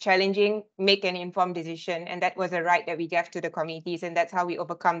if it's challenging, make an informed decision. And that was a right that we gave to the communities, and that's how we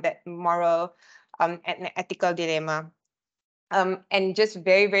overcome that moral and ethical dilemma. And just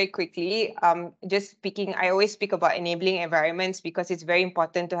very, very quickly, just speaking, I always speak about enabling environments because it's very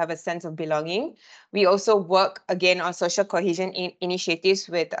important to have a sense of belonging. We also work again on social cohesion initiatives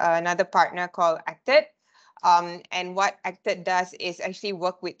with another partner called ACTED. And what ACTED does is actually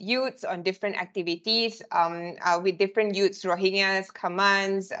work with youths on different activities with different youths, Rohingyas,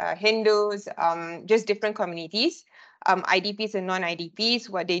 Kamans, Hindus, just different communities. IDPs and non-IDPs,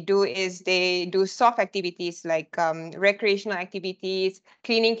 what they do is they do soft activities like recreational activities,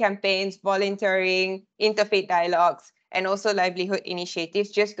 cleaning campaigns, volunteering, interfaith dialogues, and also livelihood initiatives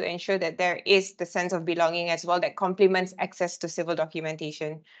just to ensure that there is the sense of belonging as well that complements access to civil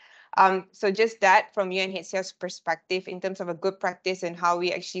documentation. So just that from UNHCR's perspective in terms of a good practice and how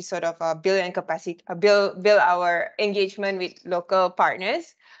we actually sort of build and capacity, build our engagement with local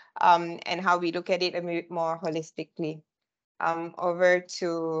partners. And how we look at it a bit more holistically. Over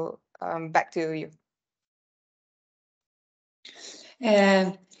to back to you.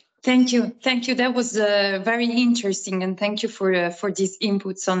 Thank you. That was very interesting, and thank you for these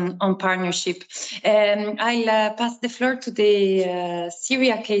inputs on partnership. I'll pass the floor to the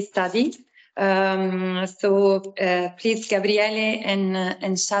Syria case study. So please, Gabriele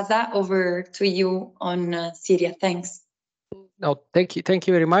and Shaza, over to you on Syria. Thanks. No, thank you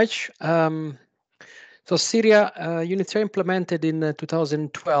very much. So Syria, UNHCR implemented in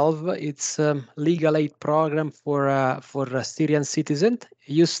 2012 its legal aid program for Syrian citizens.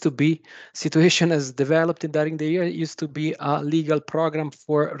 It used to be, situation has developed during the year, it used to be a legal program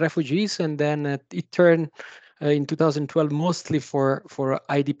for refugees, and then it turned in 2012 mostly for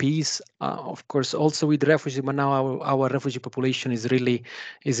IDPs, of course also with refugees, but now our refugee population is really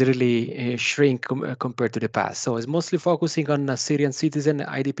shrink compared to the past. So it's mostly focusing on Syrian citizen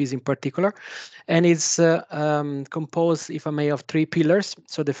IDPs in particular, and it's composed, if I may, of 3 pillars.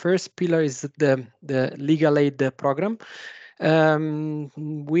 So the first pillar is the legal aid program.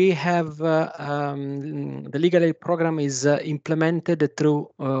 We have the legal aid program is implemented through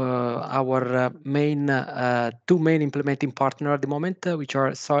our main 2 main implementing partners at the moment, which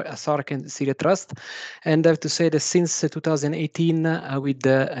are SARC and Syria Trust. And I have to say that since 2018, with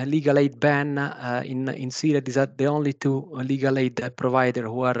the legal aid ban in Syria, these are the only 2 legal aid providers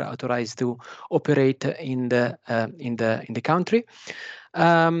who are authorized to operate in the country.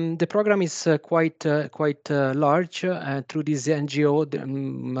 The program is quite large. Through this NGO,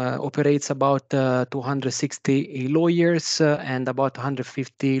 operates about 260 lawyers and about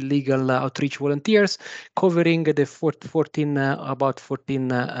 150 legal outreach volunteers, covering the 14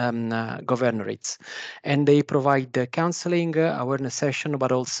 governorates. And they provide counseling, awareness session,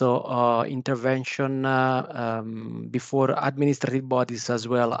 but also intervention before administrative bodies as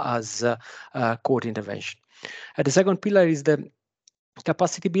well as court intervention. The second pillar is the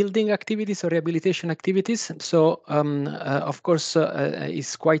capacity building activities or rehabilitation activities. So, of course,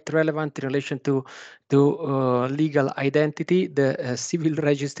 is quite relevant in relation to legal identity, the civil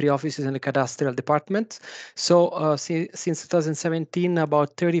registry offices and the cadastral departments. So, since 2017,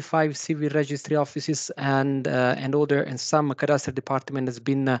 about 35 civil registry offices and some cadastral department has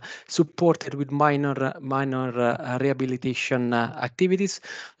been supported with minor rehabilitation activities.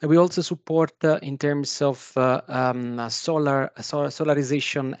 We also support in terms of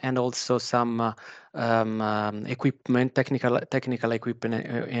solarization and also some equipment, technical equipment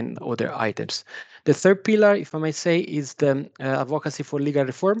and other items. The third pillar, if I may say, is the advocacy for legal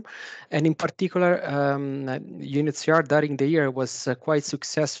reform, and in particular, UNHCR during the year was quite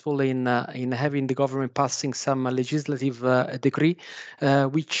successful in having the government passing some legislative decree,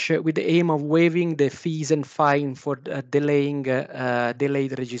 which with the aim of waiving the fees and fine for delayed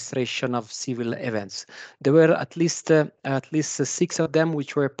registration of civil events. There were at least 6 of them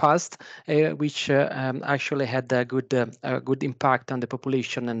which were passed, which actually had a good impact on the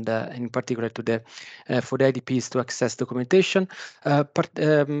population and in particular for the IDPs to access documentation.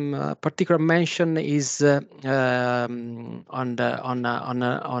 Particular mention is on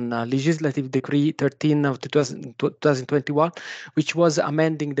legislative decree 13 of 2021, which was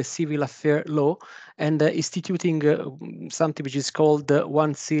amending the civil affair law and instituting something which is called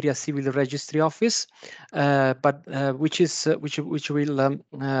One Syria Civil Registry Office, which is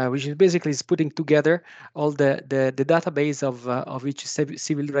basically putting together together all the database of each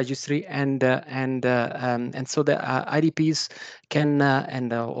civil registry, and so the IDPs can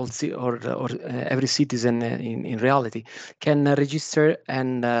and every citizen in reality can register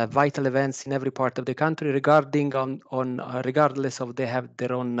and vital events in every part of the country, regardless of they have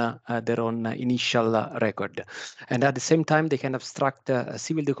their own initial record, and at the same time they can abstract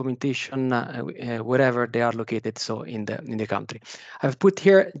civil documentation wherever they are located, so in the country. I've put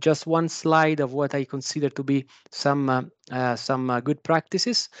here just one slide of what I consider to be some good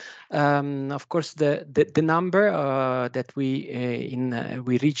practices. Of course, the number that we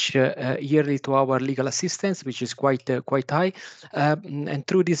reach yearly to our legal assistance, which is quite high, and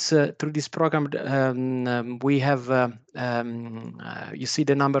through this program, we have you see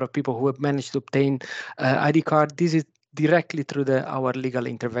the number of people who have managed to obtain ID card. This is directly through our legal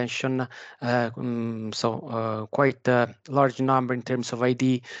intervention, so quite a large number in terms of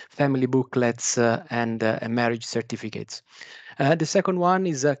ID, family booklets, and marriage certificates. The second one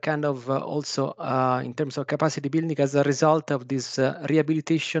is kind of also in terms of capacity building as a result of this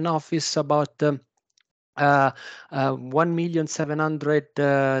rehabilitation office. About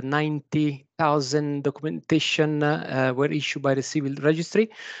 1,790,000 documentation were issued by the civil registry.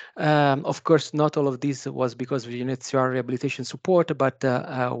 Of course, not all of this was because of UNHCR rehabilitation support, but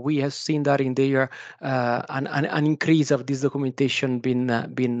we have seen that in the year an increase of this documentation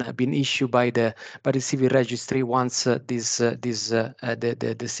been issued by the civil registry once the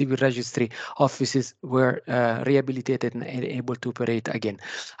civil registry offices were rehabilitated and able to operate again.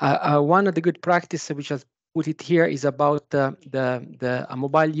 One of the good practices which has put it here is about a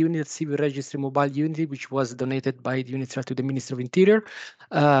mobile unit, civil registry mobile unit, which was donated by the UNHCR to the Ministry of Interior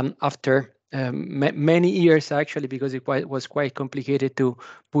after many years, actually, because it was quite complicated to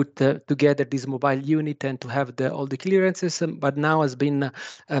put together this mobile unit and to have all the clearances, but now has been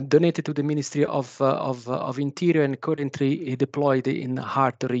donated to the Ministry of Interior and currently deployed in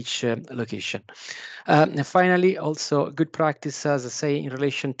hard-to-reach location. And finally, also good practice, as I say, in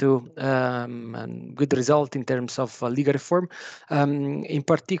relation to good result in terms of legal reform, in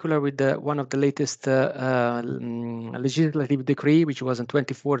particular with one of the latest legislative decree, which was on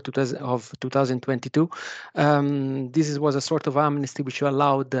 24 of 2022. This was a sort of amnesty which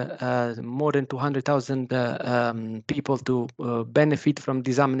allowed more than 200,000 people to benefit from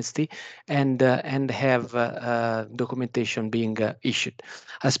this amnesty and have documentation being issued.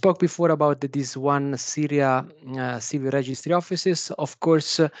 I spoke before about this one Syria civil registry offices. Of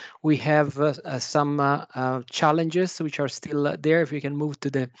course, we have some challenges which are still there. If we can move to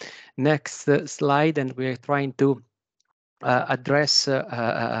the next slide, and we are trying to address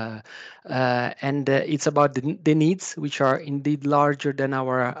and it's about the needs, which are indeed larger than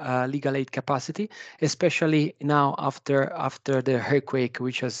our legal aid capacity, especially now after the earthquake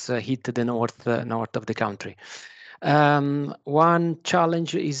which has hit the north of the country. One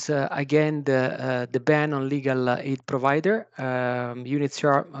challenge is again the ban on legal aid provider.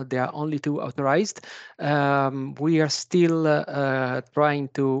 UNHCR, there are only 2 authorized. We are still trying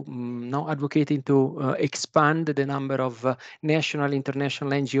to advocating to expand the number of national,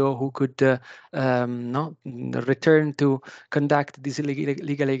 international NGO who could return to conduct these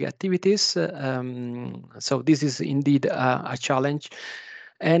legal aid activities. So this is indeed a challenge.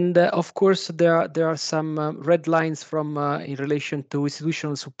 And of course, there are some red lines from in relation to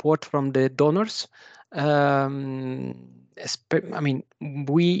institutional support from the donors. I mean,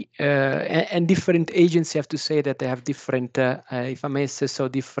 we and different agencies have to say that they have different, if I may say so,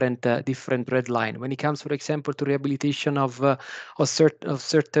 different red line. When it comes, for example, to rehabilitation of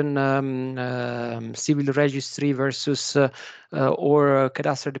certain civil registry versus or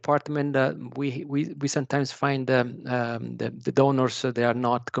cadastral department, we sometimes find the donors they are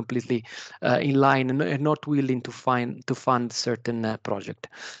not completely in line and not willing to fund certain project.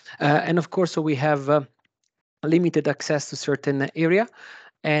 And of course, so we have limited access to certain area,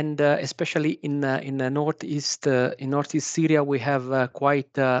 and especially in northeast Syria, we have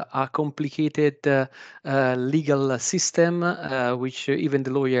quite a complicated legal system, which even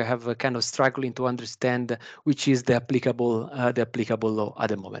the lawyer have kind of struggling to understand which is the applicable law at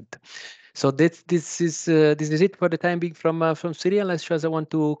the moment. So this is it for the time being from Syria. Unless Shaza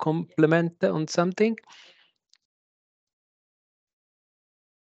want to complement on something.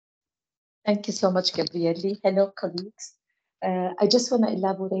 Thank you so much, Gabriele. Hello, colleagues. I just want to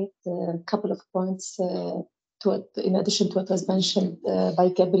elaborate a couple of points in addition to what was mentioned by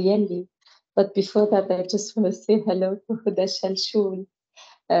Gabriele. But before that, I just want to say hello to Huda Shalshul,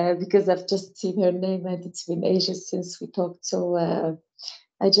 because I've just seen her name and it's been ages since we talked. So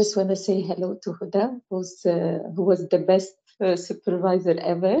I just want to say hello to Huda, who was the best supervisor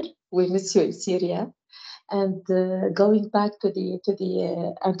ever. We miss you in Syria. And going back to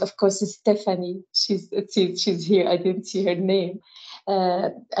the and of course Stephanie, she's here. I didn't see her name.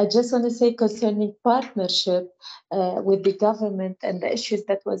 I just want to say concerning partnership with the government and the issues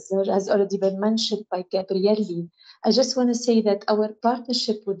that has already been mentioned by Gabrielli. I just want to say that our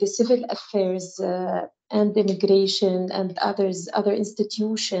partnership with the civil affairs and immigration and other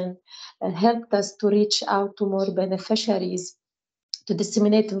institutions helped us to reach out to more beneficiaries, to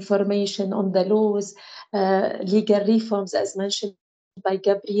disseminate information on the laws, legal reforms, as mentioned by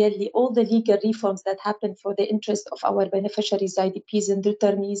Gabrielli, all the legal reforms that happened for the interest of our beneficiaries, IDPs and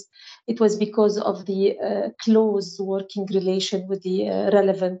returnees. It was because of the close working relation with the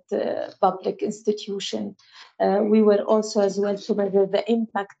relevant public institution. We were also as well to measure the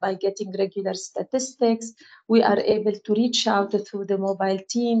impact by getting regular statistics. We are able to reach out through the mobile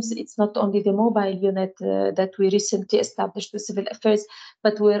teams. It's not only the mobile unit that we recently established with civil affairs,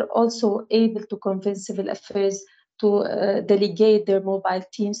 but we're also able to convince civil affairs to delegate their mobile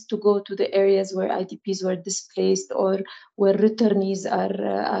teams to go to the areas where IDPs were displaced or where returnees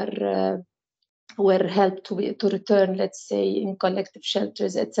were helped to return, let's say, in collective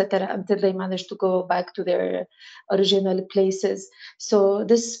shelters, etc., until they managed to go back to their original places. So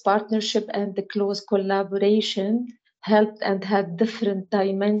this partnership and the close collaboration helped and had different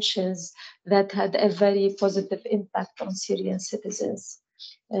dimensions that had a very positive impact on Syrian citizens.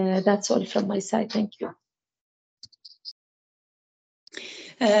 That's all from my side. Thank you.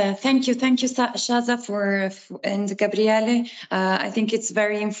 Thank you, Shaza, and Gabriele. I think it's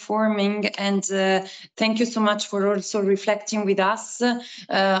very informing, and thank you so much for also reflecting with us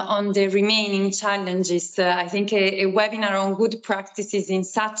on the remaining challenges. I think a webinar on good practices in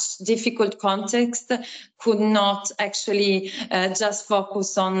such difficult context could not actually just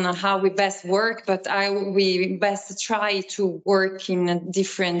focus on how we best work, but we best try to work in a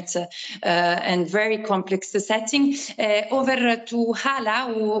different and very complex setting. Over to Hala,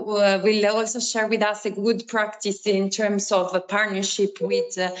 who will also share with us a good practice in terms of a partnership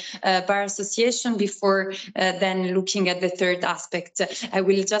with Bar Association before then looking at the third aspect. I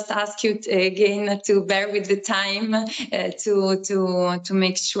will just ask you again to bear with the time to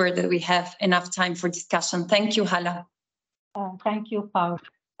make sure that we have enough time for discussion. Thank you, Hala. Thank you, Paul.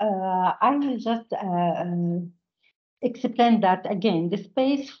 I will just explain that again, the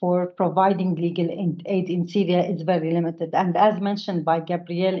space for providing legal aid in Syria is very limited. And as mentioned by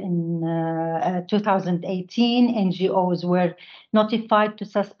Gabrielle, in 2018, NGOs were notified to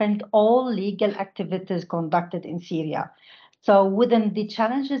suspend all legal activities conducted in Syria. So within the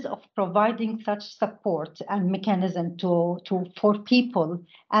challenges of providing such support and mechanism for people,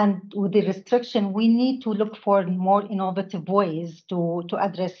 and with the restriction, we need to look for more innovative ways to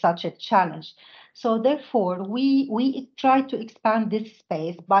address such a challenge. So therefore, we try to expand this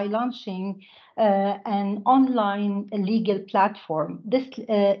space by launching an online legal platform.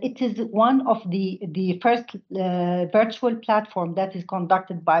 It is one of the first virtual platform that is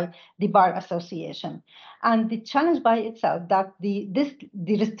conducted by the Bar Association. And the challenge by itself that the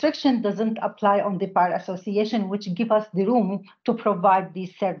restriction doesn't apply on the Bar Association, which give us the room to provide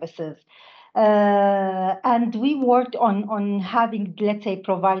these services. And we worked on having, let's say,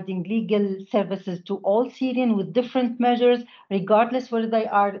 providing legal services to all Syrians with different measures, regardless whether they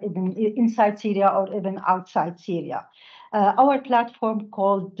are inside Syria or even outside Syria. Our platform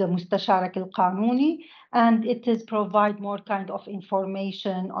called Mustasharak al-Qanuni, and it is provide more kind of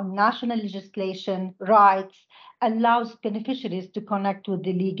information on national legislation, rights, allows beneficiaries to connect with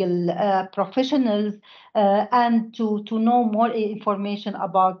the legal professionals and to know more information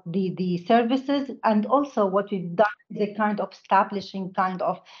about the services. And also what we've done is a kind of establishing kind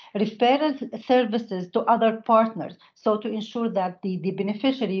of referral services to other partners. So to ensure that the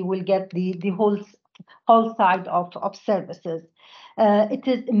beneficiary will get the whole side of services. It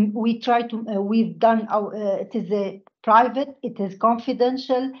is we've done our it is a private, it is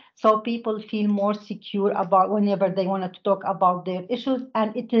confidential, so people feel more secure about whenever they wanted to talk about their issues,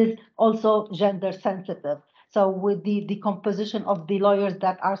 and it is also gender sensitive. So with the composition of the lawyers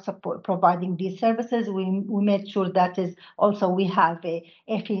that are providing these services, we made sure that is also we have a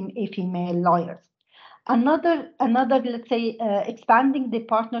female lawyers. Another, let's say, expanding the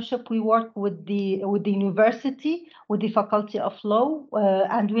partnership, we work with the university, with the Faculty of Law,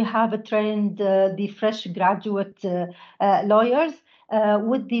 and we have trained the fresh graduate lawyers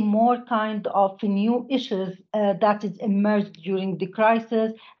with the more kind of new issues that is emerged during the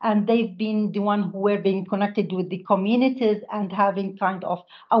crisis, and they've been the one who were being connected with the communities and having kind of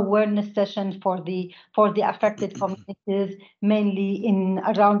awareness session for the affected communities, mainly in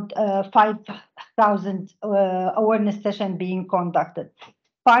around 5,000 awareness session being conducted.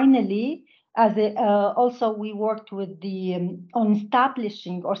 Finally, also we worked with on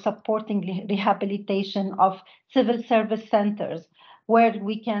establishing or supporting rehabilitation of civil service centers, where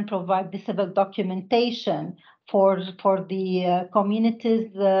we can provide the civil documentation for the communities.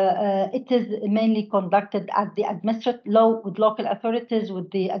 It is mainly conducted at the administrative law with local authorities,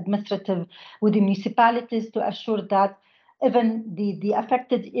 with the municipalities, to assure that even the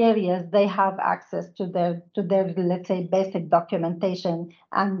affected areas, they have access to their let's say basic documentation.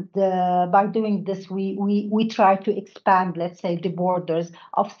 And by doing this, we try to expand, let's say, the borders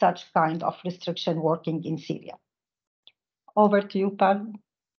of such kind of restriction working in Syria. Over to you, Pam.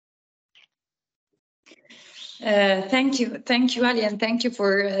 Thank you, Ali, and thank you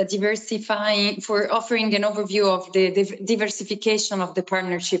for for offering an overview of the diversification of the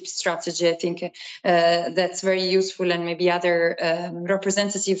partnership strategy. I think that's very useful, and maybe other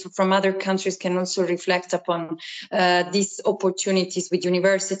representatives from other countries can also reflect upon these opportunities with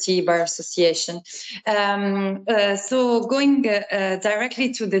university, bar association. So going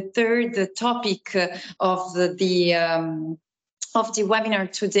directly to the third topic of the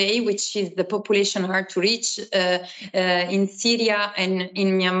webinar today, which is the population hard to reach in Syria and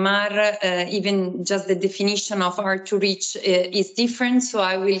in Myanmar. Even just the definition of hard to reach is different. So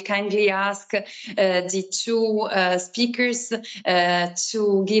I will kindly ask the two speakers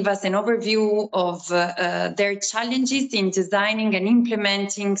to give us an overview of their challenges in designing and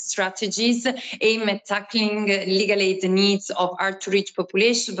implementing strategies aimed at tackling legal aid needs of hard to reach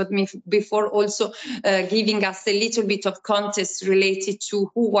population, but before also giving us a little bit of context related to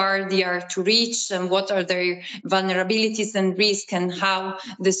who are the hard to reach and what are their vulnerabilities and risks, and how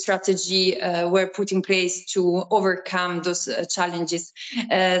the strategy were put in place to overcome those challenges.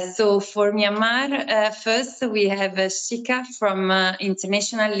 So for Myanmar, first we have Shika from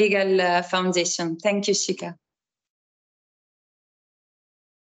International Legal Foundation. Thank you, Shika.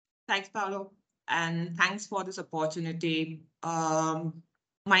 Thanks, Paolo, and thanks for this opportunity.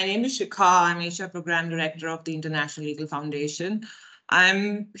 My name is Shikha. I'm Asia Program Director of the International Legal Foundation.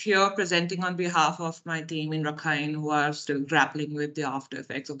 I'm here presenting on behalf of my team in Rakhine, who are still grappling with the after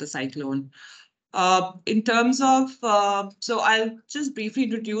effects of the cyclone. In terms of, so I'll just briefly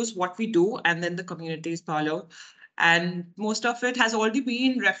introduce what we do, and then the communities follow. And most of it has already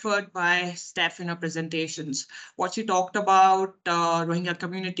been referred by Steph in her presentations. What she talked about, Rohingya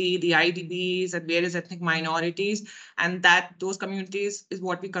community, the IDBs, and various ethnic minorities, and that those communities is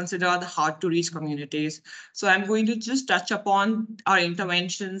what we consider the hard to reach communities. So I'm going to just touch upon our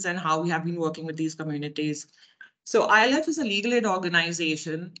interventions and how we have been working with these communities. So ILF is a legal aid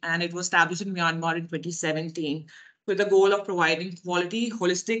organization, and it was established in Myanmar in 2017 with the goal of providing quality,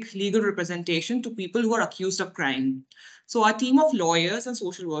 holistic legal representation to people who are accused of crime. So our team of lawyers and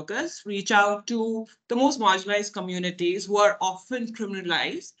social workers reach out to the most marginalized communities who are often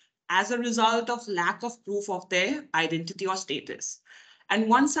criminalized as a result of lack of proof of their identity or status. And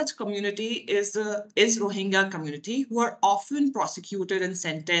one such community is Rohingya community, who are often prosecuted and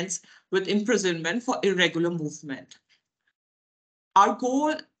sentenced with imprisonment for irregular movement. Our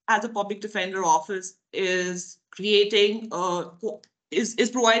goal as a public defender office is providing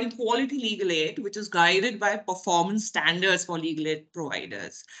quality legal aid, which is guided by performance standards for legal aid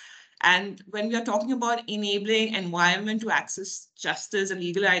providers. And when we are talking about enabling environment to access justice and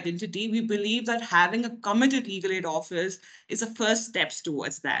legal identity, we believe that having a committed legal aid office is a first step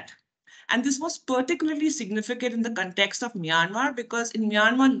towards that. And this was particularly significant in the context of Myanmar, because in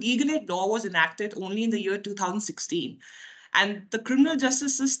Myanmar, legal aid law was enacted only in the year 2016. And the criminal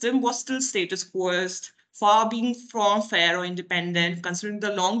justice system was still status quo, far being from fair or independent, considering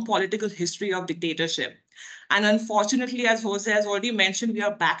the long political history of dictatorship. And unfortunately, as Jose has already mentioned, we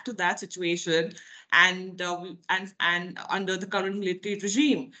are back to that situation and under the current military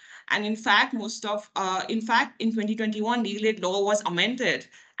regime. And in fact, in 2021, legal aid law was amended,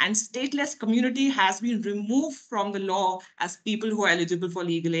 and stateless community has been removed from the law as people who are eligible for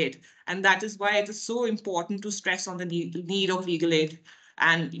legal aid. And that is why it is so important to stress on the need of legal aid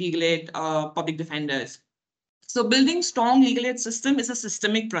and legal aid public defenders. So building strong legal aid system is a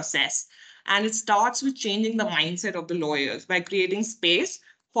systemic process, and it starts with changing the mindset of the lawyers by creating space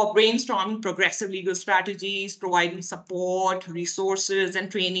for brainstorming progressive legal strategies, providing support, resources,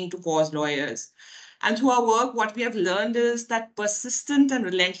 and training to cause lawyers. And through our work, what we have learned is that persistent and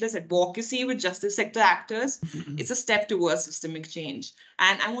relentless advocacy with justice sector actors is a step towards systemic change.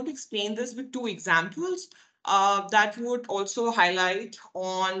 And I want to explain this with two examples that would also highlight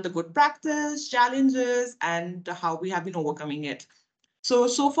on the good practice, challenges, and how we have been overcoming it.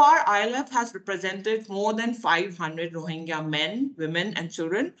 So far, ILF has represented more than 500 Rohingya men, women, and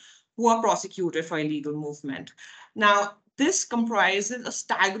children who are prosecuted for illegal movement. Now, this comprises a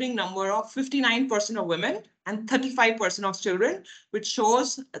staggering number of 59% of women and 35% of children, which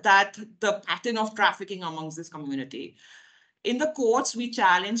shows that the pattern of trafficking amongst this community. In the courts, we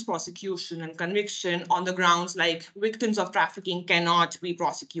challenge prosecution and conviction on the grounds like victims of trafficking cannot be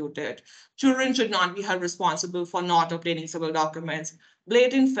prosecuted. Children should not be held responsible for not obtaining civil documents.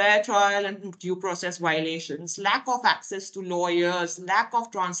 Blatant fair trial and due process violations, lack of access to lawyers, lack of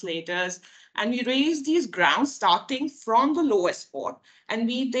translators. And we raise these grounds starting from the lowest court, and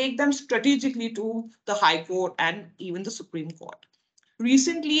we take them strategically to the High Court and even the Supreme Court.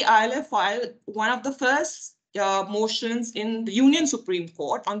 Recently, ILF filed one of the first motions in the Union Supreme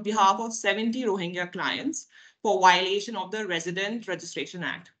Court on behalf of 70 Rohingya clients for violation of the Resident Registration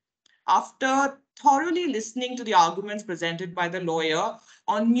Act. After thoroughly listening to the arguments presented by the lawyer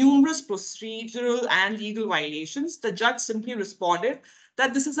on numerous procedural and legal violations, the judge simply responded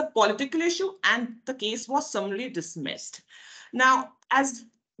that this is a political issue and the case was summarily dismissed. Now, as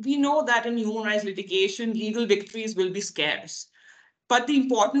we know that in human rights litigation, legal victories will be scarce. But the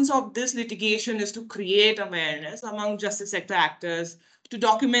importance of this litigation is to create awareness among justice sector actors, to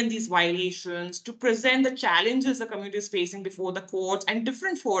document these violations, to present the challenges the community is facing before the courts and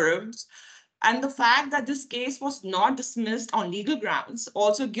different forums. And the fact that this case was not dismissed on legal grounds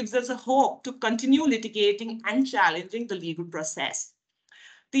also gives us a hope to continue litigating and challenging the legal process.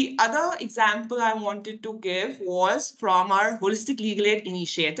 The other example I wanted to give was from our Holistic Legal Aid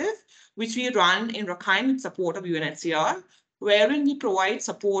Initiative, which we run in Rakhine with support of UNHCR, wherein we provide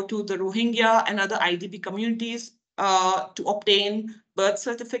support to the Rohingya and other IDP communities to obtain birth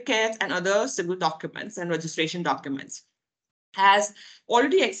certificates and other civil documents and registration documents. As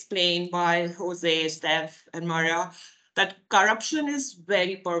already explained by Jose, Steph, and Maria, that corruption is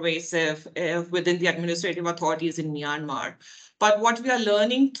very pervasive within the administrative authorities in Myanmar. But what we are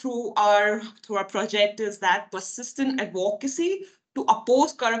learning through our project is that persistent advocacy to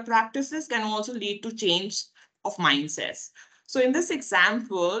oppose corrupt practices can also lead to change of mindsets. So in this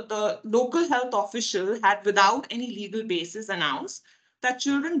example, the local health official had, without any legal basis, announced that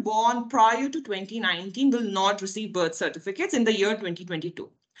children born prior to 2019 will not receive birth certificates in the year 2022.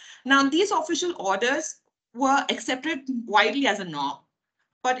 Now, these official orders were accepted widely as a norm,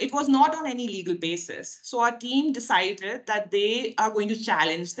 but it was not on any legal basis. So our team decided that they are going to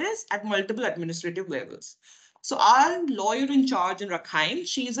challenge this at multiple administrative levels. So our lawyer in charge in Rakhine,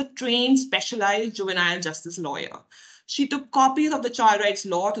 she is a trained, specialized juvenile justice lawyer. She took copies of the child rights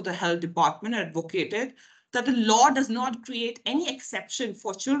law to the health department and advocated that the law does not create any exception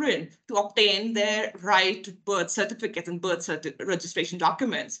for children to obtain their right to birth certificates and birth registration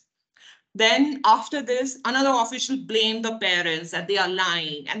documents. Then after this, another official blamed the parents that they are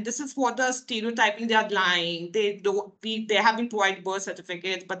lying. And this is what the stereotyping, they are lying. They have been provided birth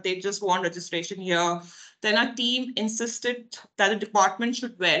certificates, but they just want registration here. Then our team insisted that the department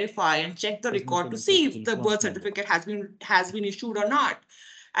should verify and check the record to see if the birth certificate has been issued or not.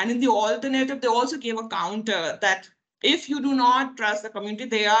 And in the alternative, they also gave a counter that if you do not trust the community,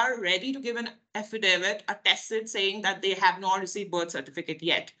 they are ready to give an affidavit, attested, saying that they have not received birth certificate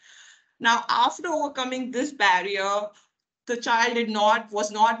yet. Now, after overcoming this barrier, the child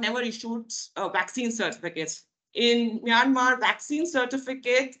never issued vaccine certificates. In Myanmar, vaccine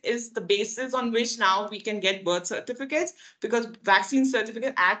certificate is the basis on which now we can get birth certificates, because vaccine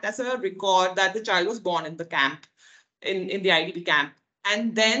certificate act as a record that the child was born in the camp, in the IDP camp.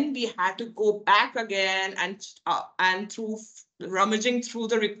 And then we had to go back again and through rummaging through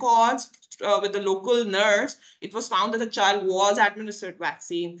the records with the local nurse, it was found that the child was administered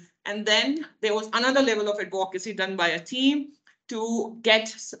vaccine. And then there was another level of advocacy done by a team to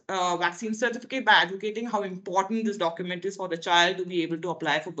get vaccine certificate by advocating how important this document is for the child to be able to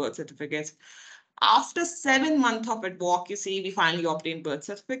apply for birth certificates. After 7 months of advocacy, we finally obtained birth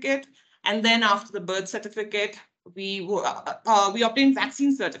certificate. And then after the birth certificate, we obtained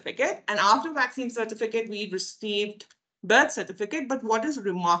vaccine certificate. And after vaccine certificate, we received birth certificate. But what is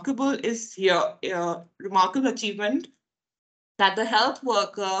remarkable is here, remarkable achievement, that the health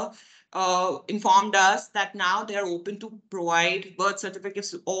worker informed us that now they are open to provide birth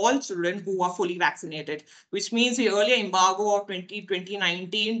certificates to all children who are fully vaccinated, which means the earlier embargo of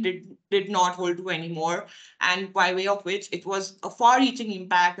 2019 did not hold true anymore, and by way of which it was a far-reaching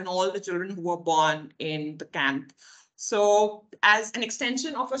impact on all the children who were born in the camp. So as an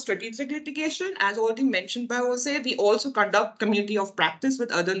extension of a strategic litigation, as already mentioned by Jose, we also conduct community of practice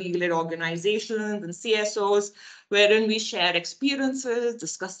with other legal aid organizations and CSOs, wherein we share experiences,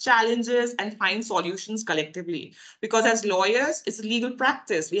 discuss challenges, and find solutions collectively. Because as lawyers, it's legal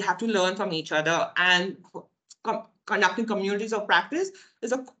practice. We have to learn from each other, and conducting communities of practice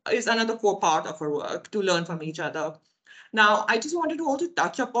is another core part of our work, to learn from each other. Now, I just wanted to also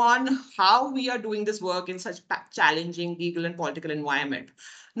touch upon how we are doing this work in such challenging legal and political environment.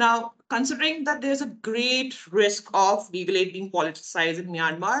 Now, considering that there's a great risk of legal aid being politicized in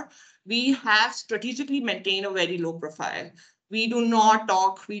Myanmar, we have strategically maintained a very low profile. We do not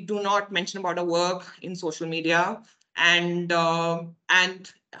talk, we do not mention about our work in social media, and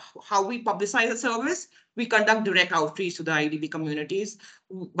how we publicize the service. We conduct direct outreach to the IDP communities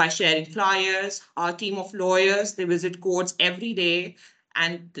by sharing flyers. Our team of lawyers, they visit courts every day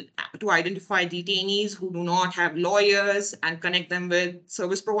and to identify detainees who do not have lawyers and connect them with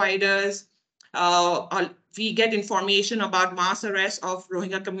service providers. We get information about mass arrests of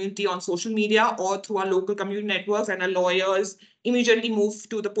Rohingya community on social media or through our local community networks, and our lawyers immediately move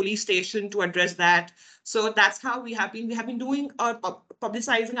to the police station to address that. So that's how we have been doing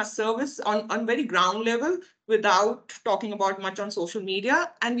publicizing our service on very ground level without talking about much on social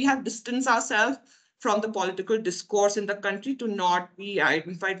media. And we have distanced ourselves from the political discourse in the country to not be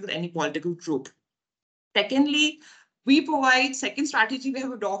identified with any political group. Secondly, second strategy we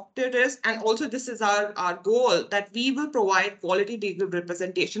have adopted is, and also this is our goal, that we will provide quality legal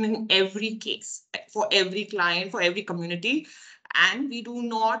representation in every case, for every client, for every community. And we do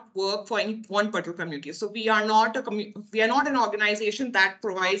not work for any one particular community. So we are not an organization that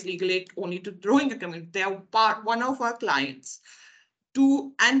provides legal aid only to the Rohingya community. They are one of our clients.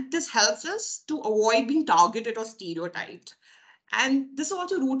 And this helps us to avoid being targeted or stereotyped. And this is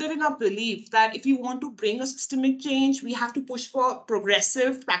also rooted in our belief that if you want to bring a systemic change, we have to push for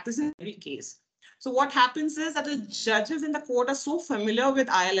progressive practice in every case. So what happens is that the judges in the court are so familiar with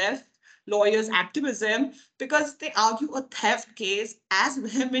ILF, lawyers' activism, because they argue a theft case as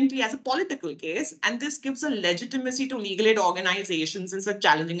vehemently as a political case. And this gives a legitimacy to legal aid organizations in such a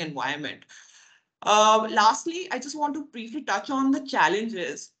challenging environment. Lastly, I just want to briefly touch on the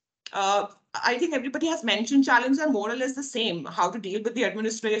challenges. I think everybody has mentioned challenges are more or less the same. How to deal with the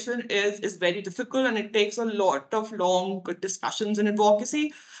administration is very difficult, and it takes a lot of long discussions and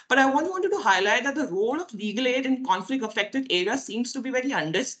advocacy. But I wanted to highlight that the role of legal aid in conflict-affected areas seems to be very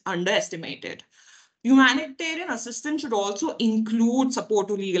underestimated. Humanitarian assistance should also include support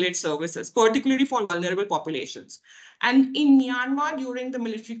to legal aid services, particularly for vulnerable populations. And in Myanmar, during the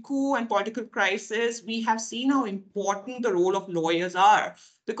military coup and political crisis, we have seen how important the role of lawyers are,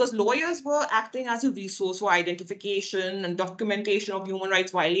 because lawyers were acting as a resource for identification and documentation of human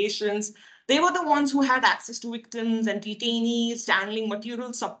rights violations. They were the ones who had access to victims and detainees, channeling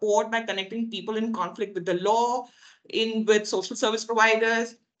material support by connecting people in conflict with the law, with social service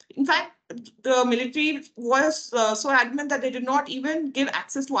providers. In fact, the military was so adamant that they did not even give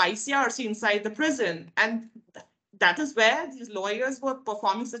access to ICRC inside the prison. And that is where these lawyers were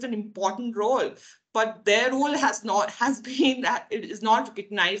performing such an important role. But their role is not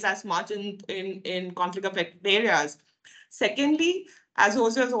recognized as much in conflict-affected areas. Secondly, as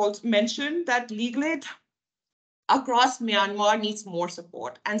Jose has also mentioned, that legal aid across Myanmar needs more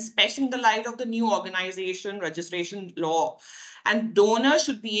support, and especially in the light of the new organization registration law. And donors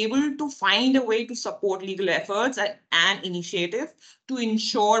should be able to find a way to support legal efforts and initiative to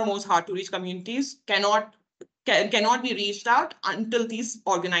ensure most hard-to-reach communities cannot be reached out until these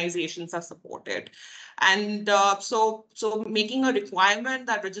organizations are supported. And so making a requirement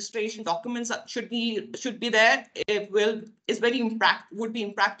that registration documents should be there, would be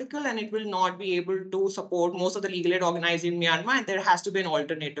impractical, and it will not be able to support most of the legal aid organizations in Myanmar, and there has to be an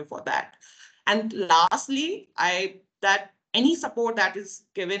alternative for that. And lastly, that any support that is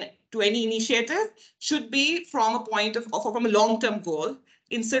given to any initiative should be from a long-term goal,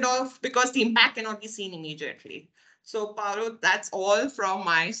 instead of, because the impact cannot be seen immediately. So Paolo, that's all from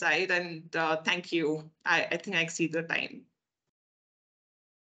my side, and thank you. I think I exceed the time.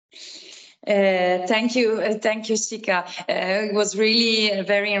 Thank you, Shika. It was really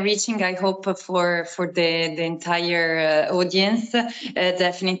very enriching, I hope, for the entire audience.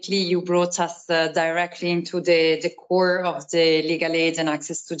 Definitely, you brought us directly into the core of the legal aid and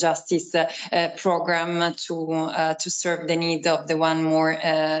access to justice program to serve the need of the one more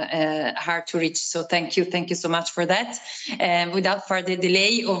hard to reach. So thank you so much for that. Without further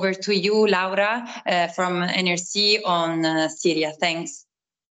delay, over to you, Laura, from NRC on Syria. Thanks.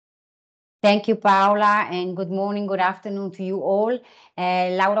 Thank you, Paola, and good morning, good afternoon to you all.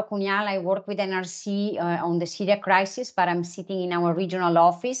 Laura Cunial, I work with NRC on the Syria crisis, but I'm sitting in our regional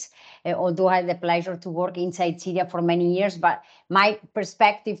office, although I had the pleasure to work inside Syria for many years. But my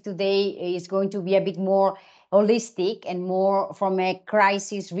perspective today is going to be a bit more holistic and more from a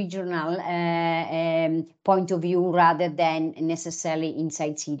crisis regional point of view rather than necessarily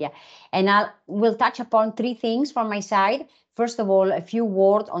inside Syria. And we'll touch upon three things from my side. first of all, a few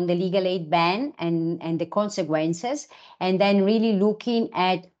words on the legal aid ban and the consequences, and then really looking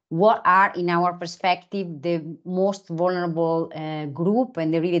at what are, in our perspective, the most vulnerable group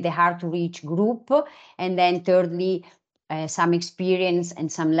and really the hard to reach group. And then thirdly, some experience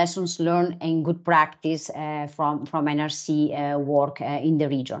and some lessons learned and good practice from NRC work in the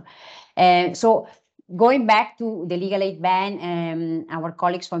region. So going back to the legal aid ban, our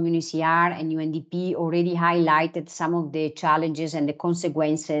colleagues from UNHCR and UNDP already highlighted some of the challenges and the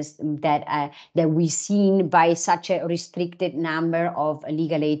consequences that we've seen by such a restricted number of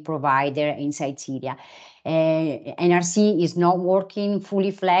legal aid providers inside Syria. NRC is not working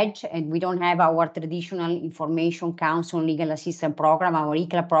fully fledged, and we don't have our traditional Information Council Legal Assistance Program, our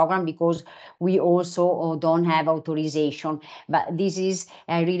ICLA program, because we also don't have authorization. But this is,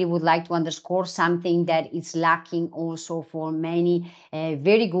 I really would like to underscore something that is lacking also for many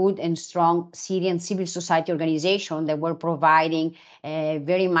very good and strong Syrian civil society organizations that were providing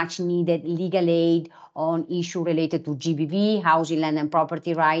very much needed legal aid on issue related to GBV, housing, land and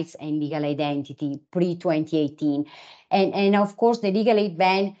property rights, and legal identity pre-2018. And of course, the legal aid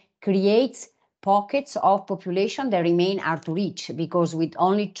ban creates pockets of population that remain hard to reach, because with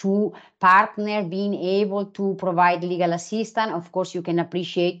only 2 partners being able to provide legal assistance, of course, you can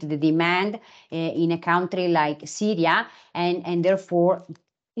appreciate the demand in a country like Syria, and therefore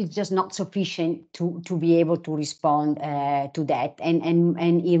it's just not sufficient to be able to respond to that, and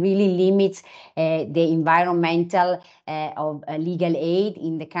it really limits the environmental of legal aid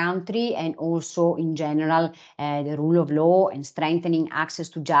in the country, and also in general the rule of law and strengthening access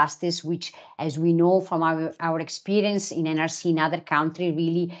to justice, which, as we know from our experience in NRC in other countries,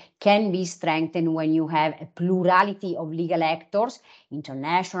 really can be strengthened when you have a plurality of legal actors,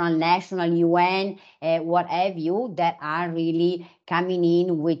 international, national, UN, what have you, that are really coming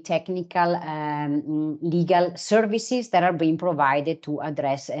in with technical legal services that are being provided to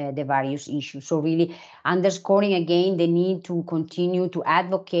address the various issues. So really underscoring again the need to continue to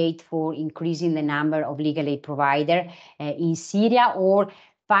advocate for increasing the number of legal aid providers in Syria, or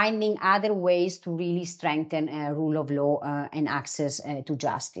finding other ways to really strengthen rule of law and access to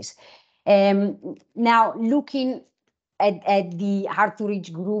justice. Now, looking at the hard to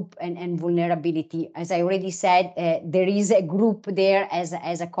reach group and vulnerability, as I already said, there is a group there as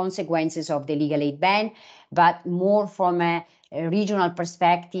a consequences of the legal aid ban, but more from a regional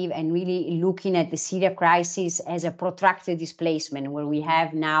perspective, and really looking at the Syria crisis as a protracted displacement, where we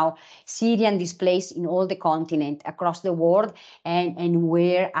have now Syrian displaced in all the continent across the world, and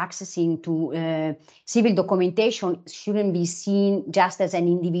where accessing to civil documentation shouldn't be seen just as an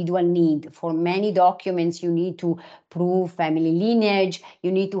individual need. For many documents, you need to prove family lineage,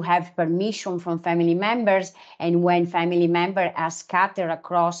 you need to have permission from family members, and when family members are scattered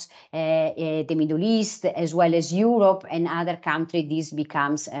across the Middle East as well as Europe and other countries, this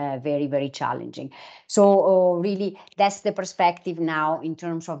becomes very, very challenging. So really, that's the perspective now in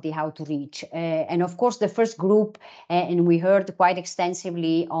terms of the how to reach. And of course, the first group, and we heard quite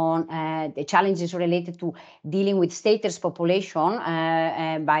extensively on the challenges related to dealing with stateless population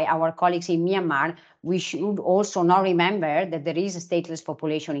by our colleagues in Myanmar. We should also not remember that there is a stateless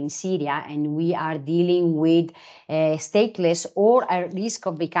population in Syria, and we are dealing with stateless or a risk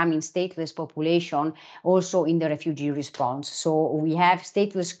of becoming stateless population also in the refugee response. So we have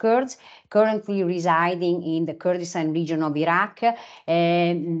stateless Kurds currently residing in the Kurdistan region of Iraq.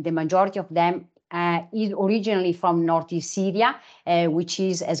 The majority of them is originally from northeast Syria, which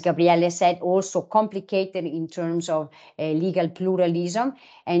is, as Gabriele said, also complicated in terms of legal pluralism.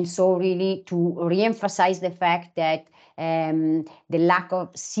 And so really to re-emphasize the fact that the lack of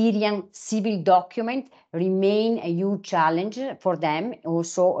Syrian civil document remain a huge challenge for them,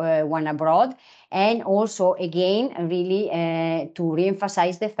 also when abroad. And also, again, really to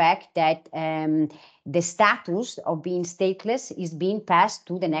re-emphasize the fact that the status of being stateless is being passed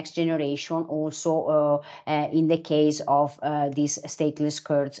to the next generation, also in the case of this stateless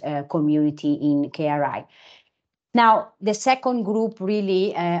Kurds community in KRI. Now, the second group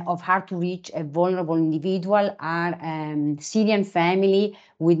really of hard to reach vulnerable individual are Syrian family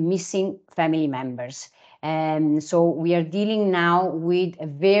with missing family members. So we are dealing now with a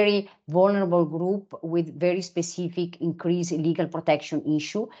very vulnerable group with very specific increased legal protection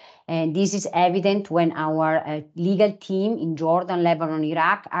issue. And this is evident when our legal team in Jordan, Lebanon,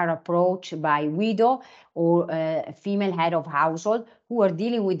 Iraq are approached by widow or a female head of household who are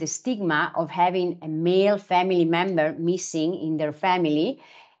dealing with the stigma of having a male family member missing in their family.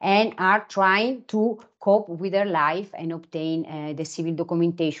 and are trying to cope with their life and obtain the civil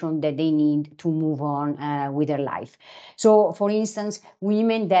documentation that they need to move on with their life. So, for instance,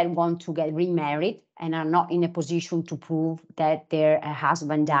 women that want to get remarried and are not in a position to prove that their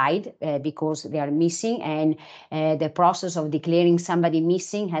husband died because they are missing, and the process of declaring somebody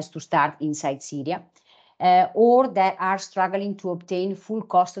missing has to start inside Syria. Or that are struggling to obtain full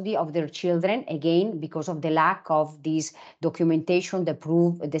custody of their children, again, because of the lack of this documentation that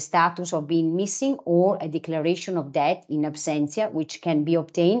prove the status of being missing, or a declaration of death in absentia, which can be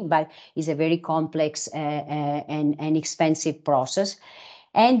obtained, but is a very complex and expensive process.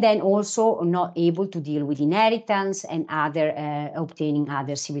 And then also not able to deal with inheritance and other obtaining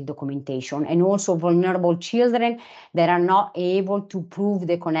other civil documentation, and also vulnerable children that are not able to prove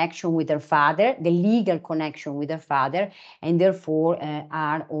the connection with their father, the legal connection with their father, and therefore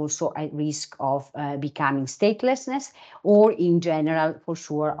are also at risk of becoming statelessness, or in general, for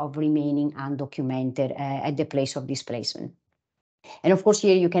sure, of remaining undocumented at the place of displacement. And of course,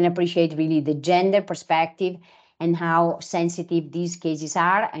 here you can appreciate really the gender perspective and how sensitive these cases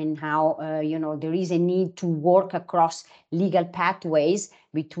are, and how there is a need to work across legal pathways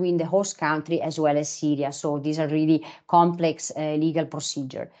between the host country as well as Syria. So these are really complex legal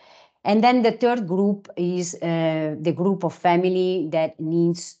procedure. And then the third group is the group of family that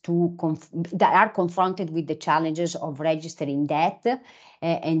needs to that are confronted with the challenges of registering death.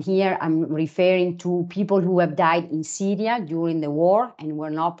 And here I'm referring to people who have died in Syria during the war and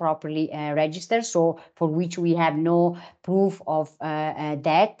were not properly registered, so for which we have no proof of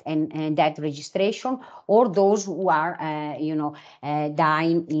death and death registration, or those who are,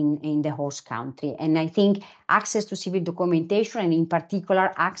 dying in the host country. And I think access to civil documentation, and in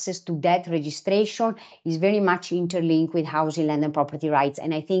particular access to death registration, is very much interlinked with housing, land, and property rights.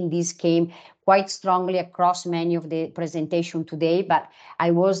 And I think this came quite strongly across many of the presentation today. But I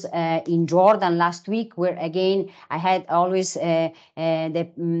was in Jordan last week, where again I had always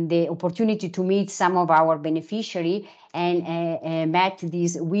the opportunity to meet some of our beneficiaries, and met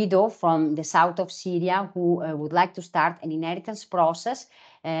this widow from the south of Syria who would like to start an inheritance process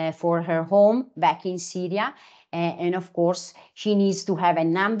for her home back in Syria. And of course, she needs to have a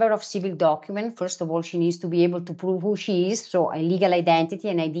number of civil documents. First of all, she needs to be able to prove who she is, so a legal identity,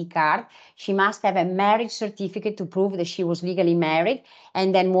 an ID card. She must have a marriage certificate to prove that she was legally married.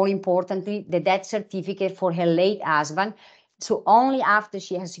 And then more importantly, the death certificate for her late husband. So only after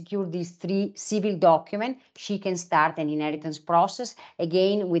she has secured these 3 civil documents, she can start an inheritance process,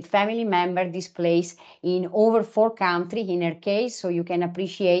 again, with family member displaced in over 4 countries in her case. So you can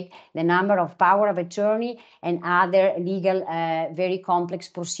appreciate the number of power of attorney and other legal, very complex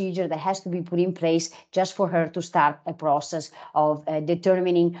procedure that has to be put in place just for her to start a process of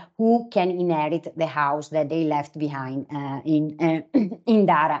determining who can inherit the house that they left behind in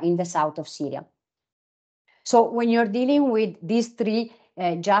Dara, in the south of Syria. So when you're dealing with these 3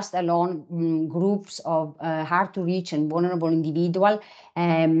 just alone groups of hard to reach and vulnerable individual,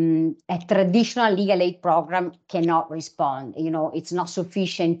 a traditional legal aid program cannot respond. It's not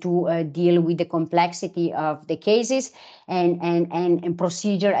sufficient to deal with the complexity of the cases and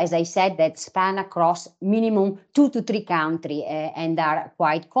procedure, as I said, that span across minimum 2 to 3 countries and are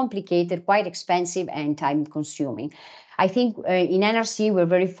quite complicated, quite expensive, and time consuming. I think in NRC we're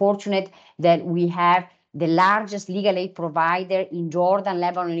very fortunate that we have the largest legal aid provider in Jordan,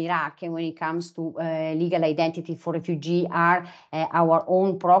 Lebanon, and Iraq, and when it comes to legal identity for refugee, are our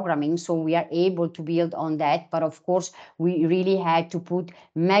own programming, so we are able to build on that. But of course, we really had to put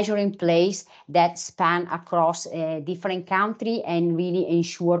measures in place that span across different countries and really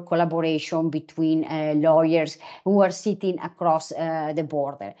ensure collaboration between lawyers who are sitting across the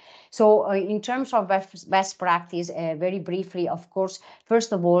border. So in terms of best practice, very briefly, of course,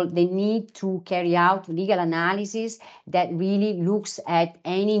 first of all, they need to carry out legal analysis that really looks at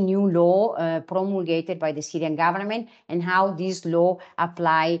any new law promulgated by the Syrian government and how this law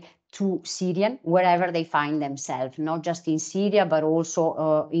apply to Syrian wherever they find themselves, not just in Syria, but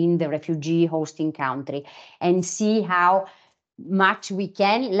also in the refugee hosting country, and see how much we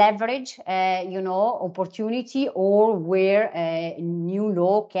can leverage, opportunity, or where new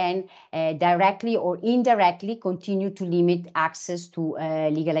law can directly or indirectly continue to limit access to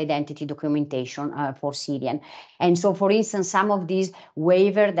legal identity documentation for Syrian. And so, for instance, some of these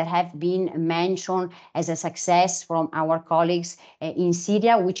waivers that have been mentioned as a success from our colleagues in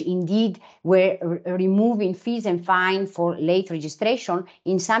Syria, which indeed were removing fees and fines for late registration,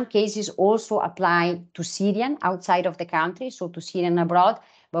 in some cases also apply to Syrian outside of the country, so to Syrian abroad.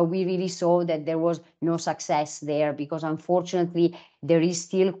 But we really saw that there was no success there, because unfortunately there is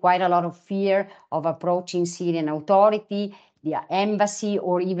still quite a lot of fear of approaching Syrian authority, the embassy,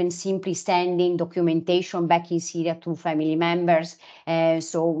 or even simply sending documentation back in Syria to family members.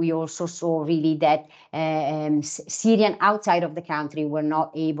 So we also saw really that Syrians outside of the country were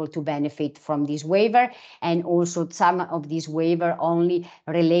not able to benefit from this waiver, and also some of these waiver only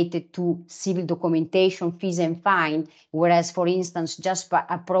related to civil documentation, fees and fine, whereas, for instance, just by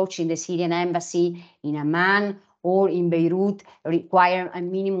approaching the Syrian embassy in Amman or in Beirut require a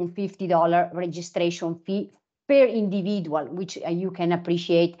minimum $50 registration fee per individual, which you can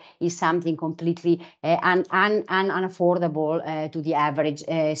appreciate is something completely unaffordable to the average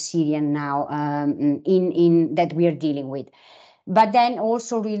Syrian now in that we are dealing with. But then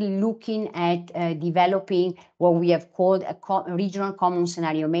also really looking at developing what we have called a regional common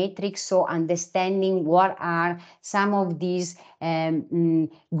scenario matrix, so understanding what are some of these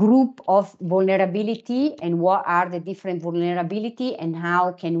group of vulnerability and what are the different vulnerability and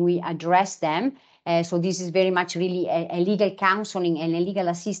how can we address them. So this is very much really a legal counseling and a legal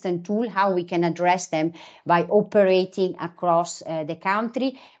assistance tool, how we can address them by operating across the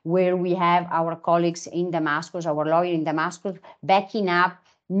country, where we have our colleagues in Damascus, our lawyer in Damascus, backing up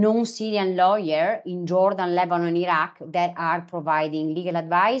non-Syrian lawyer in Jordan, Lebanon, Iraq that are providing legal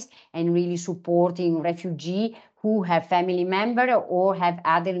advice and really supporting refugees who have family member or have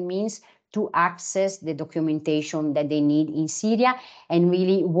other means to access the documentation that they need in Syria, and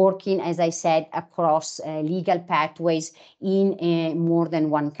really working, as I said, across legal pathways in more than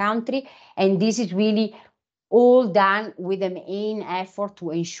one country. And this is really all done with the main effort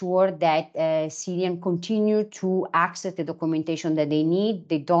to ensure that Syrians continue to access the documentation that they need.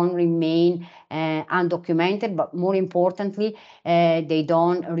 They don't remain undocumented, but more importantly, they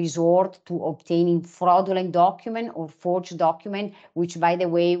don't resort to obtaining fraudulent document or forged document, which, by the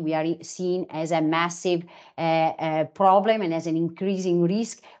way, we are seeing as a massive problem and as an increasing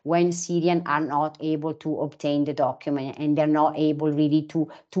risk when Syrians are not able to obtain the document and they're not able really to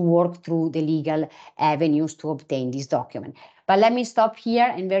work through the legal avenues to obtain this document. But let me stop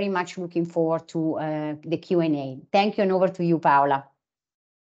here, and very much looking forward to the Q&A. Thank you, and over to you, Paola.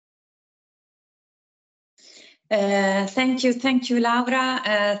 Thank you,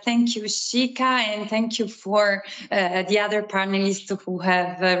 Laura. Thank you, Shika, and thank you for the other panelists who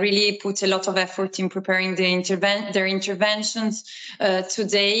have really put a lot of effort in preparing their interventions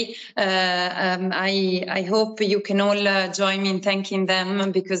today. I hope you can all join me in thanking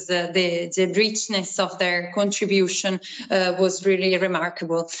them, because the richness of their contribution was really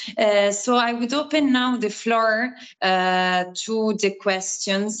remarkable. So I would open now the floor to the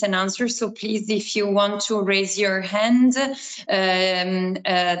questions and answers. So please, if you want to raise your hand,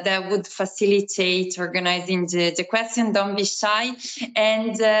 that would facilitate organizing the question. Don't be shy.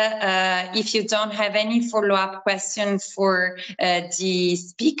 And if you don't have any follow-up questions for the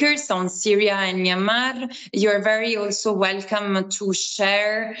speakers on Syria and Myanmar, you're very also welcome to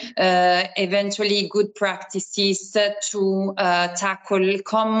share eventually good practices to tackle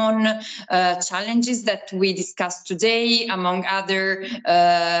common challenges that we discussed today, among other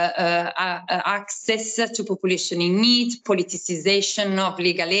access to population in need, politicization of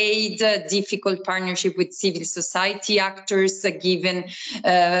legal aid, difficult partnership with civil society actors, given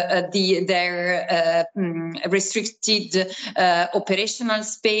their restricted operational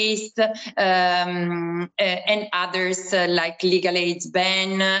space, and others like legal aid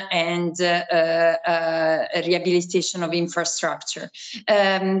ban and rehabilitation of infrastructure.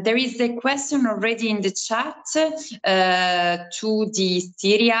 There is a question already in the chat to the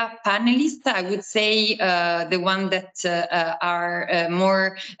Syria panelists. I would say the one that are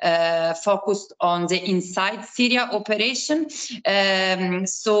more focused on the inside Syria operation.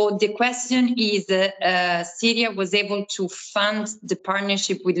 So the question is, Syria was able to fund the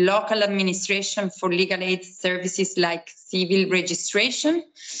partnership with local administration for legal aid services like civil registration.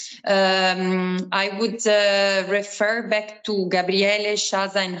 I would refer back to Gabriele,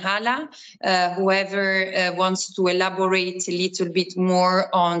 Shaza, and Hala, whoever wants to elaborate a little bit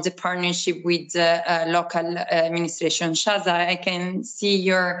more on the partnership with local administration. Shaza, I can see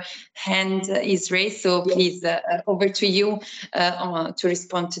your hand is raised, so please, over to you to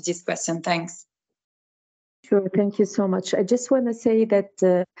respond to this question. Thanks. Sure, thank you so much. I just want to say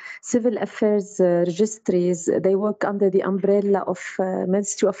that civil affairs registries, they work under the umbrella of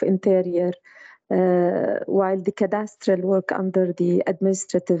Ministry of Interior, while the cadastral work under the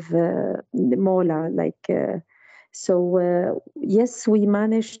administrative MOLA. So yes, we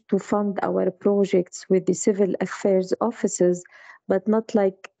managed to fund our projects with the civil affairs offices, but not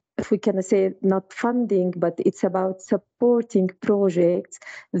like, if we can say, not funding, but it's about supporting projects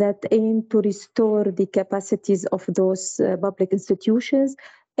that aim to restore the capacities of those public institutions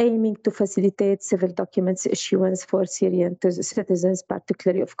aiming to facilitate civil documents issuance for Syrian citizens,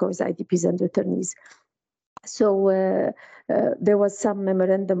 particularly, of course, IDPs and returnees. So there was some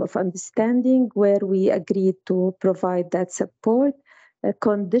memorandum of understanding where we agreed to provide that support,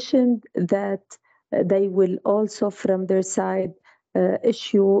 conditioned that they will also, from their side,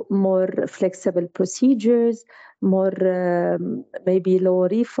 issue more flexible procedures, more maybe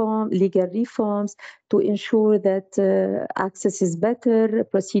legal reforms to ensure that access is better,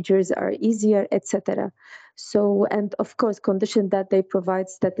 procedures are easier, etc. So, and of course, conditioned that they provide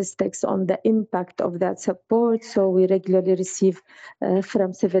statistics on the impact of that support. So we regularly receive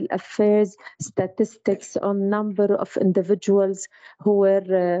from Civil Affairs statistics on number of individuals who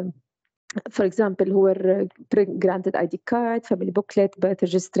were for example, who were granted ID card, family booklet, birth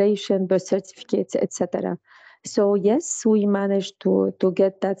registration, birth certificates, etc. So yes, we managed to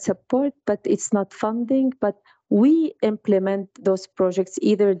get that support, but it's not funding, but we implement those projects,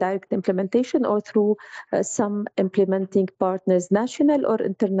 either direct implementation or through some implementing partners, national or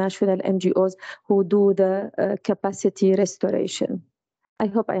international NGOs who do the capacity restoration. I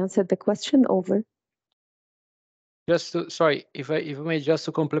hope I answered the question. Over. Just to, sorry, if I may, just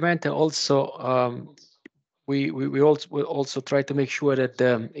to complement, also we also try to make sure that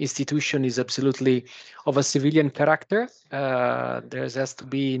the institution is absolutely of a civilian character. There has to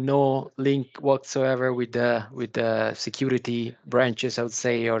be no link whatsoever with the security branches, I would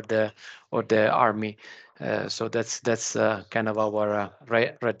say, or the army. So that's kind of our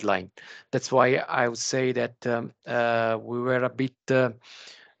red line. That's why I would say that we were a bit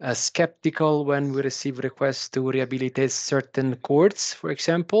skeptical when we receive requests to rehabilitate certain courts, for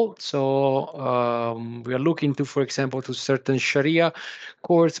example. So we are looking to, for example, to certain Sharia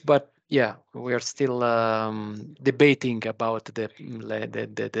courts, but yeah, we are still debating about the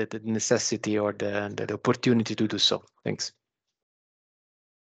necessity or the opportunity to do so. Thanks.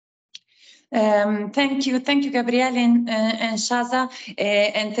 Thank you, Gabriele and Shaza,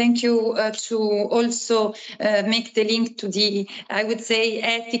 and thank you to also make the link to the, I would say,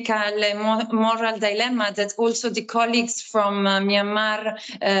 ethical, moral dilemma that also the colleagues from Myanmar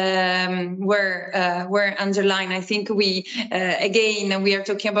were underlined. I think we, again, we are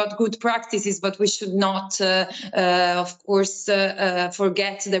talking about good practices, but we should not, of course,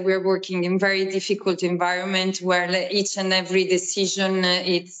 forget that we're working in very difficult environment where each and every decision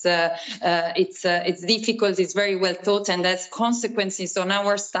it's difficult, it's very well thought, and has consequences on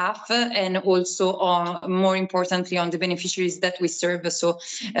our staff and also on, more importantly, on the beneficiaries that we serve. So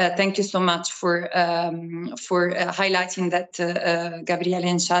thank you so much for highlighting that, Gabriele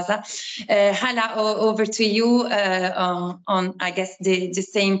and Shaza. Hala, over to you on, I guess, the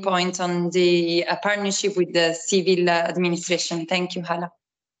same point on the partnership with the civil administration. Thank you, Hala.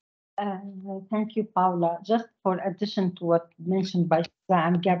 Thank you, Paula. Just for addition to what mentioned by Shaza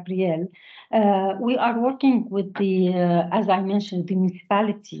and Gabrielle, we are working with the, as I mentioned, the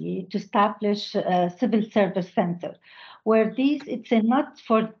municipality to establish a civil service center, where it's not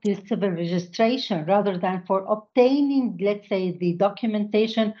for the civil registration, rather than for obtaining, let's say, the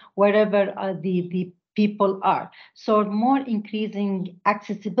documentation wherever the people are. So more increasing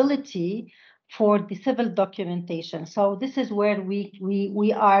accessibility for the civil documentation. So this is where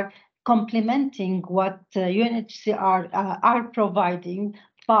we are complementing what UNHCR are providing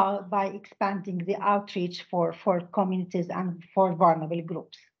by expanding the outreach for communities and for vulnerable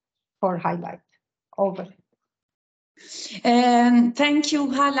groups. For highlight. Over. Thank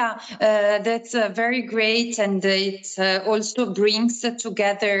you, Hala. That's very great, and it also brings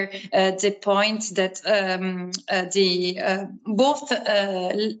together the point that both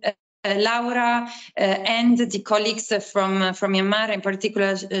Laura and the colleagues from Myanmar, in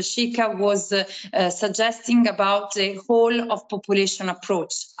particular Shika, was suggesting about the whole of population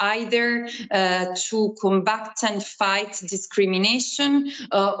approach, either to combat and fight discrimination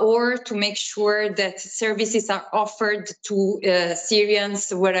or to make sure that services are offered to Syrians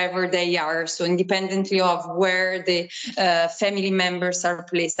wherever they are, so independently of where the family members are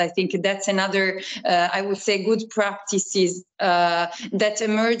placed. I think that's another, I would say, good practices that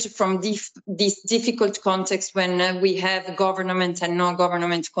emerge from this difficult context when we have government and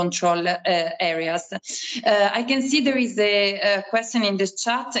non-government control areas. I can see there is a question in the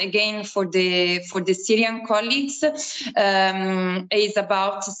chat again for the Syrian colleagues. Is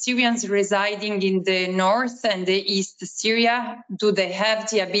about Syrians residing in the north and the east Syria. Do they have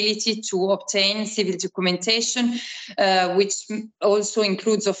the ability to obtain civil documentation, which also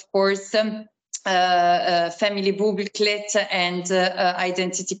includes, of course, family booklet and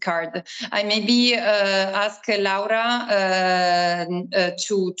identity card. I maybe ask Laura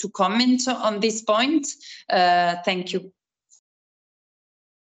to comment on this point. Thank you.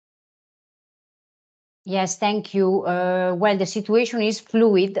 Yes, thank you. Well, the situation is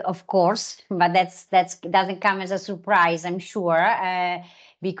fluid, of course, but that doesn't come as a surprise, I'm sure,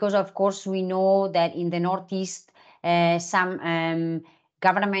 because of course we know that in the northeast, some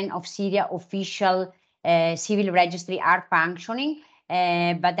government of Syria official civil registry are functioning.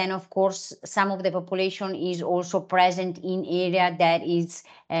 But then, of course, some of the population is also present in area that is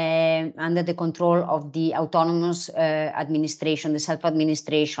under the control of the autonomous administration, the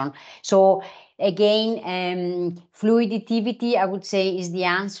self-administration. So again, fluidity, I would say, is the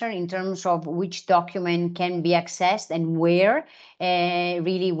answer in terms of which document can be accessed and where.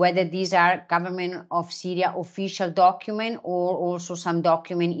 Really, whether these are government of Syria official document or also some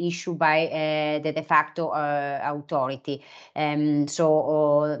document issued by the de facto authority.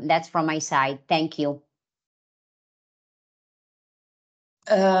 So that's from my side. Thank you.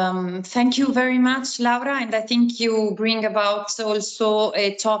 Thank you very much, Laura. And I think you bring about also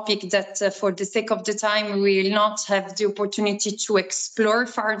a topic that for the sake of the time, we will not have the opportunity to explore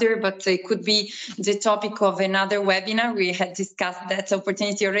further, but it could be the topic of another webinar. We had discussed that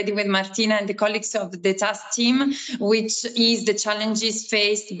opportunity already with Martina and the colleagues of the task team, which is the challenges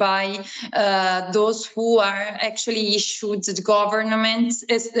faced by those who are actually issued documents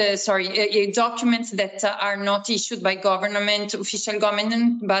that are not issued by government, official government,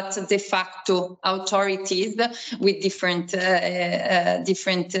 but de facto authorities with different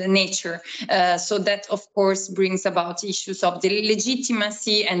nature. So that, of course, brings about issues of the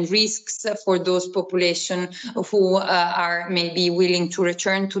legitimacy and risks for those population who are maybe willing to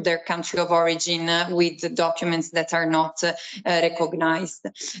return to their country of origin with documents that are not recognized.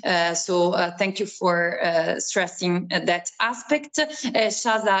 So thank you for stressing that aspect.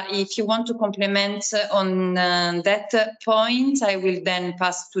 Shaza, if you want to complement on that point, I will then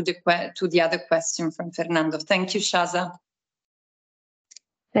pass to the other question from Fernando. Thank you, Shaza.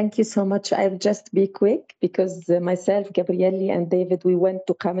 Thank you so much. I'll just be quick because myself, Gabriele, and David, we went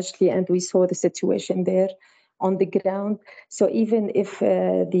to Kamishli and we saw the situation there on the ground. So even if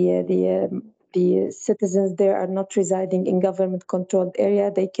the citizens there are not residing in government-controlled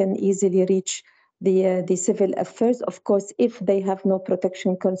area, they can easily reach the civil affairs, of course, if they have no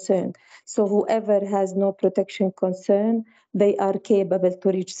protection concern. So whoever has no protection concern, they are capable to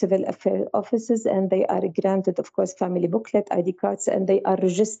reach civil affairs offices, and they are granted, of course, family booklet, ID cards, and they are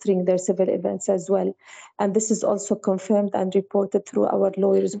registering their civil events as well. And this is also confirmed and reported through our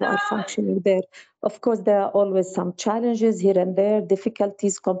lawyers who are functioning there. Of course, there are always some challenges here and there,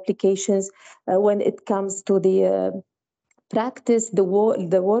 difficulties, complications when it comes to the practice, the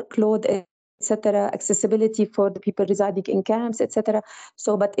workload, etc., accessibility for the people residing in camps, etc.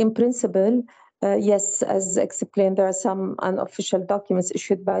 So, but in principle, yes, as explained, there are some unofficial documents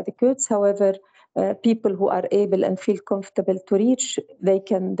issued by the Kurds. However, people who are able and feel comfortable to reach, they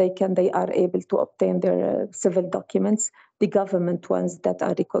are able to obtain their civil documents, the government ones that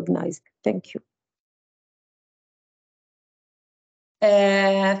are recognized. Thank you.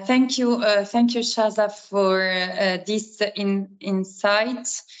 Thank you, Shaza, for this insight.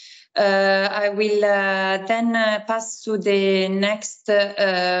 I will then pass to the next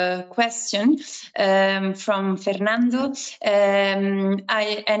question from Fernando. And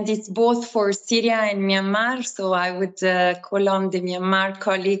it's both for Syria and Myanmar, so I would call on the Myanmar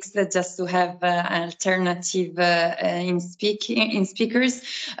colleagues just to have alternative in speakers.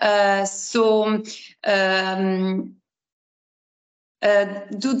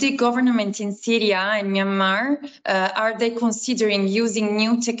 Do the government in Syria and Myanmar, are they considering using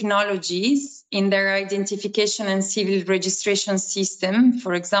new technologies in their identification and civil registration system,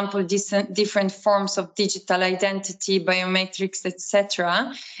 for example, different forms of digital identity, biometrics,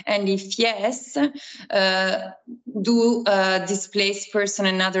 etc.? And if yes, do displaced person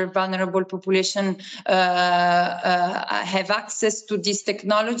and other vulnerable population have access to this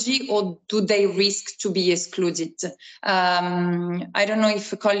technology, or do they risk to be excluded? I don't know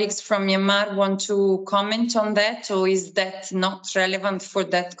if colleagues from Myanmar want to comment on that, or is that not relevant for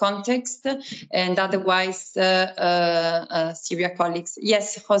that context? And otherwise, Syria colleagues.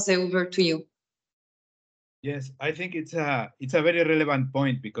 Yes, Jose, over to you. Yes, I think it's a very relevant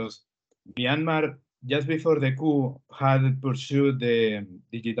point, because Myanmar, just before the coup, had pursued the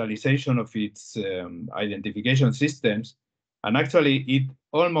digitalization of its identification systems, and actually it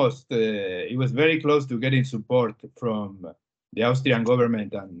almost it was very close to getting support from the Austrian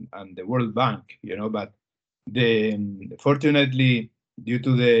government and the World Bank, but fortunately, due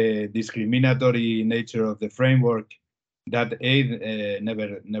to the discriminatory nature of the framework, that aid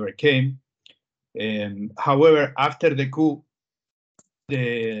never came. However, after the coup,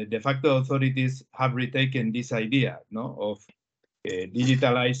 the de facto authorities have retaken this idea of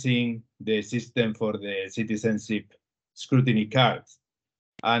digitalizing the system for the citizenship scrutiny cards.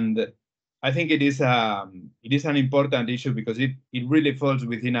 And I think it is an important issue because it really falls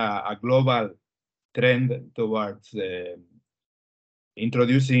within a global trend towards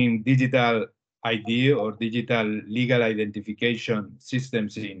introducing digital ID or digital legal identification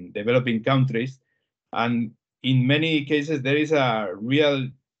systems in developing countries. And in many cases, there is a real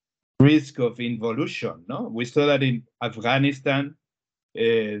risk of involution. No, we saw that in Afghanistan.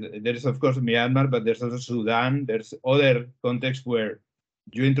 There's of course Myanmar, but there's also Sudan. There's other contexts where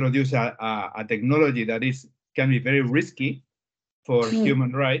you introduce a technology that can be very risky for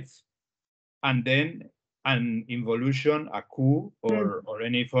human rights, and then an involution, a coup, or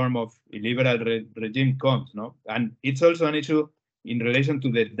any form of illiberal regime comes. No, and it's also an issue in relation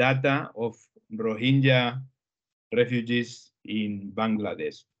to the data of Rohingya refugees in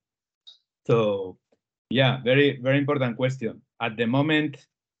Bangladesh. So, yeah, very, very important question. At the moment,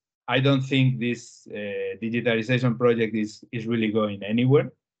 I don't think this digitalization project is really going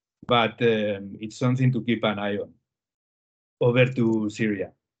anywhere, but it's something to keep an eye on. Over to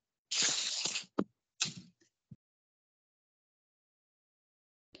Syria.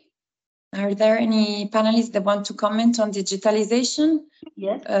 Are there any panelists that want to comment on digitalization?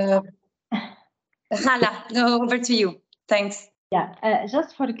 Yes. Hala, over to you. Thanks. Yeah,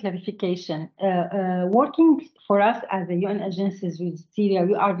 just for clarification, working for us as a UN agencies with Syria,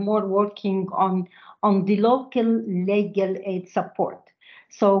 we are more working on the local legal aid support.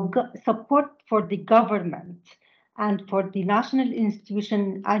 So support for the government and for the national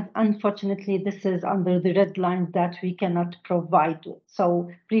institution, unfortunately, this is under the red line that we cannot provide.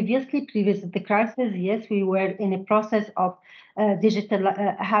 So previous to the crisis, yes, we were in a process of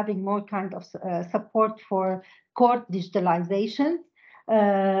having more kind of support for court digitalization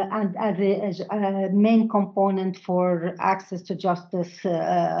and as a main component for access to justice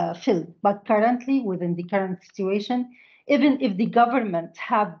field. But currently, within the current situation, even if the government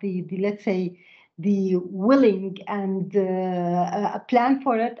have the let's say, the willing and a plan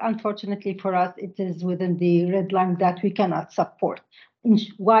for it, unfortunately for us, it is within the red line that we cannot support,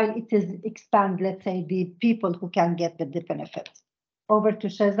 while it is expand, let's say, the people who can get the benefits. Over to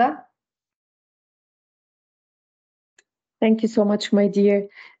Sheza. Thank you so much, my dear.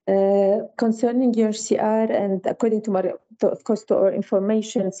 Concerning your CR, and according to our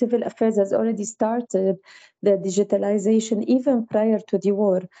information, Civil Affairs has already started the digitalization even prior to the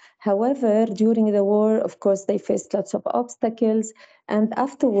war. However, during the war, of course, they faced lots of obstacles. And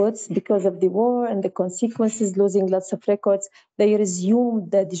afterwards, because of the war and the consequences, losing lots of records, they resumed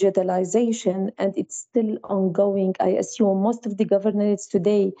the digitalization, and it's still ongoing. I assume most of the governorates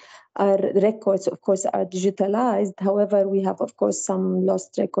today records, of course, are digitalized. However, we have, of course, some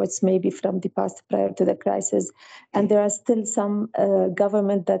lost records, maybe from the past prior to the crisis. And there are still some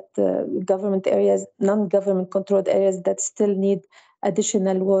government areas, non-government controlled areas that still need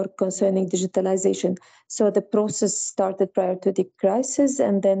additional work concerning digitalization. So the process started prior to the crisis,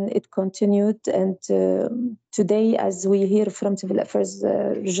 and then it continued. And today, as we hear from Civil Affairs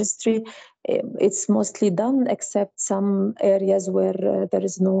Registry, it's mostly done, except some areas where there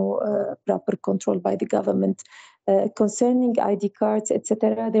is no proper control by the government. Concerning ID cards,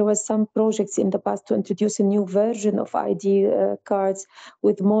 etc., there was some projects in the past to introduce a new version of ID cards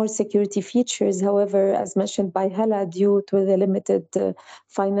with more security features. However, as mentioned by Hala, due to the limited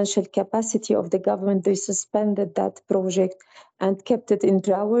financial capacity of the government, they suspended that project and kept it in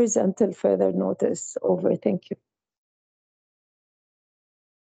drawers until further notice. Over. Thank you.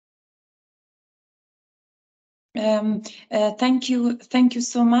 Thank you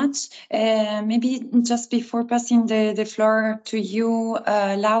so much. Maybe just before passing the floor to you,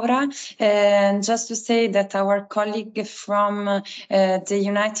 Laura, and just to say that our colleague from the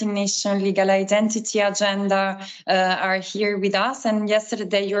United Nations Legal Identity Agenda are here with us, and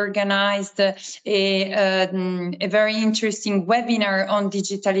yesterday you organized a very interesting webinar on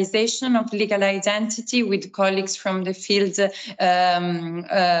digitalization of legal identity with colleagues from the field.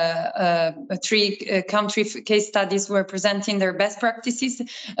 3 country case studies were presenting their best practices.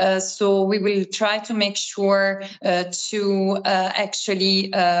 So we will try to make sure to actually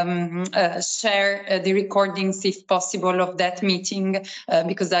share the recordings, if possible, of that meeting,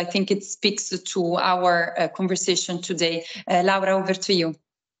 because I think it speaks to our conversation today. Laura, over to you.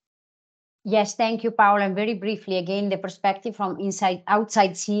 Yes, thank you, Paula. And very briefly, again, the perspective from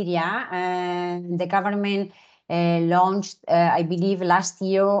outside Syria. The government launched, I believe, last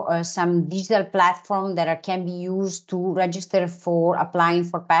year, some digital platform that can be used to register for applying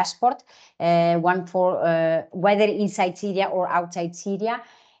for passport, one for whether inside Syria or outside Syria.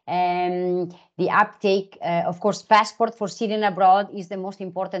 The uptake, of course, passport for Syrian abroad is the most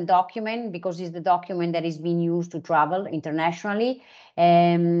important document because it's the document that is being used to travel internationally.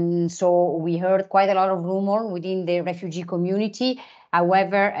 So we heard quite a lot of rumor within the refugee community.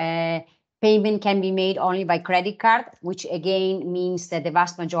 However, payment can be made only by credit card, which again means that the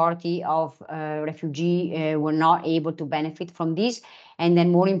vast majority of refugees were not able to benefit from this. And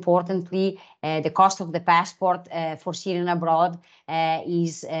then more importantly, the cost of the passport for Syrian abroad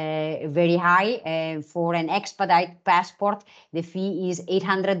is very high. For an expedite passport, the fee is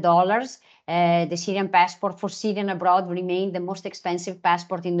 $800. The Syrian passport for Syrian abroad remained the most expensive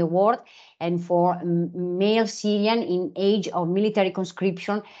passport in the world. And for male Syrian in age of military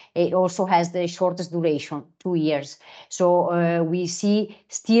conscription, it also has the shortest duration, 2 years. So we see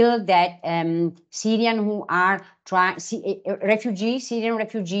still that Syrian who are Syrian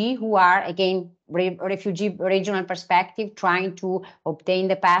refugee who are, again, refugee regional perspective, trying to obtain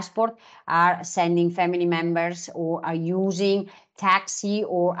the passport, are sending family members or are using taxi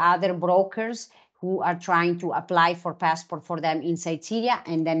or other brokers who are trying to apply for passport for them inside Syria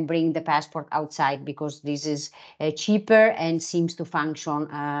and then bring the passport outside, because this is cheaper and seems to function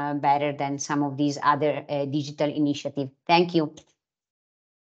better than some of these other digital initiatives. Thank you.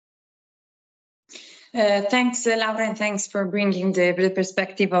 Thanks, Laura, and thanks for bringing the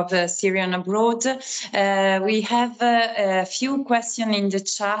perspective of Syrian abroad. We have a few questions in the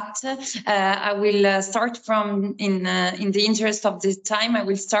chat. I will start from, in the interest of the time, I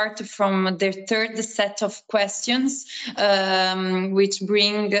will start from the third set of questions, which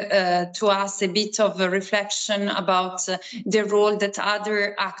bring to us a bit of a reflection about the role that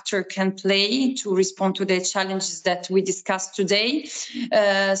other actors can play to respond to the challenges that we discussed today.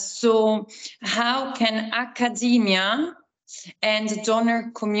 So how can academia and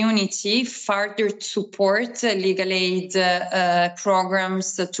donor community further support legal aid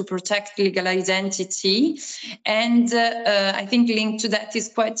programs to protect legal identity? And I think linked to that is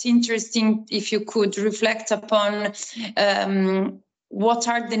quite interesting if you could reflect upon what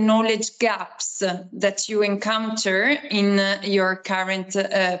are the knowledge gaps that you encounter in your current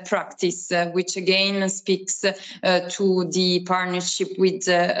practice, which again speaks to the partnership with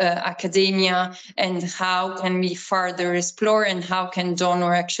academia, and how can we further explore, and how can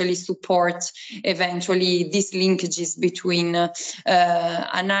donor actually support eventually these linkages between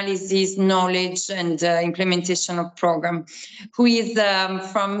analysis, knowledge, and implementation of program. Who is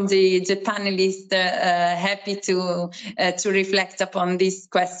from the panelists happy to reflect upon these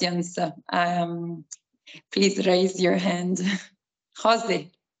questions? Please raise your hand.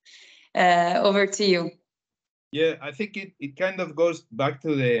 Jose, over to you. Yeah, I think it kind of goes back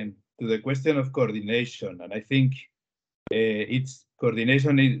to the question of coordination, and I think it's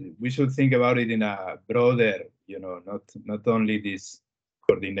coordination. We should think about it in a broader, not only these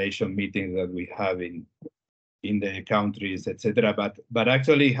coordination meetings that we have in the countries, etc., but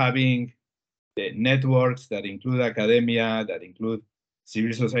actually having networks that include academia, that include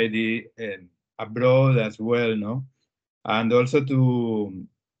civil society abroad as well, no? And also to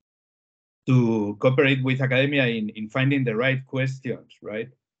cooperate with academia in finding the right questions, right?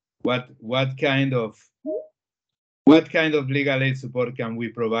 What kind of legal aid support can we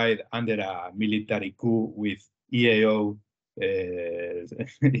provide under a military coup with EAO?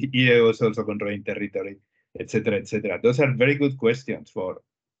 EAO is also controlling territory, etc., etc. Those are very good questions for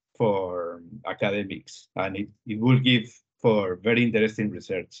academics, and it will give for very interesting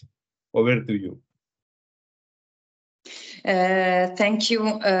research. Over to you. Thank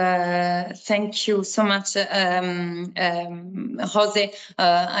you. Thank you so much, Jose.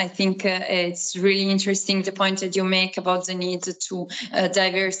 I think it's really interesting the point that you make about the need to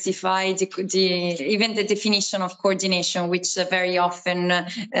diversify even the definition of coordination, which very often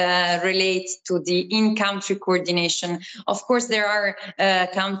relates to the in-country coordination. Of course, there are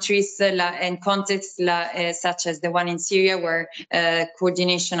countries and contexts such as the one in Syria where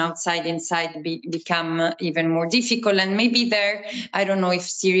coordination outside inside become even more difficult, and maybe there, I don't know if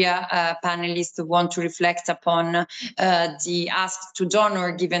Syria panelists want to reflect upon the ask to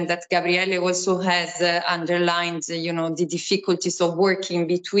donor, given that Gabriele also has underlined, the difficulties of working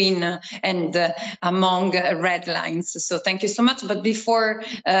between and among red lines. So thank you so much. But before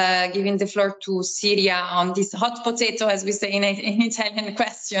giving the floor to Syria on this hot potato, as we say in Italian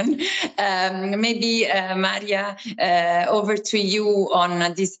question, maybe Maria, over to you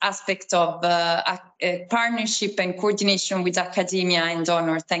on this aspect of partnership and coordination with academia and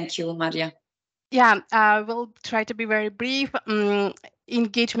donor. Thank you, Maria. Yeah, we'll try to be very brief.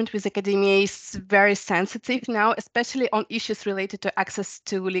 Engagement with academia is very sensitive now, especially on issues related to access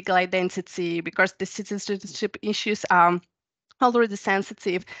to legal identity, because the citizenship issues are already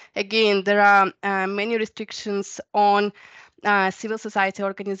sensitive. Again, there are many restrictions on civil society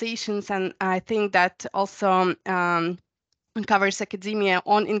organizations, and I think that also covers academia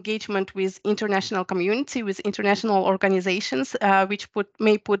on engagement with international community, with international organizations, which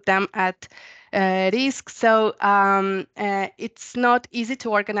may put them at risk. So it's not easy to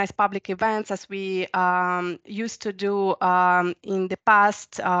organize public events as we used to do in the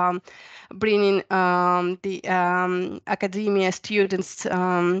past, bringing the academia students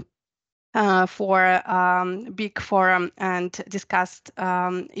for big forum and discussed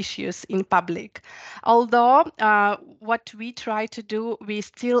issues in public. Although what we try to do, we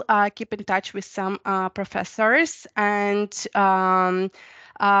still keep in touch with some professors, and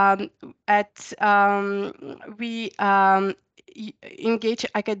we engage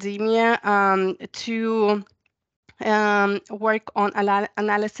academia to work on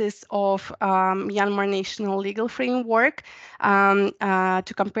analysis of Myanmar national legal framework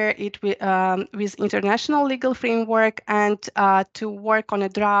to compare it with international legal framework, and to work on a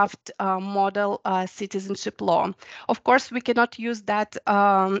draft model citizenship law. Of course, we cannot use that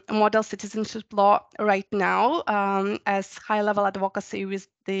model citizenship law right now, as high-level advocacy with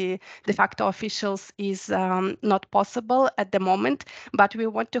the de facto officials is not possible at the moment, but we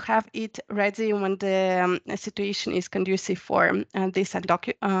want to have it ready when the situation is conducive for this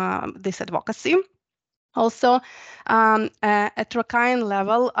advocacy. Also, at Rakhine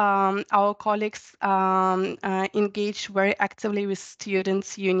level, our colleagues engage very actively with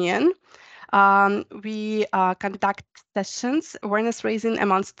Students' Union. We conduct sessions, awareness raising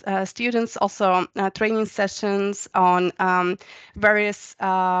amongst students, also training sessions on various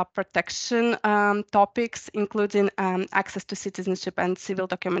protection topics, including access to citizenship and civil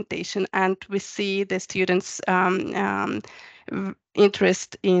documentation. And we see the students'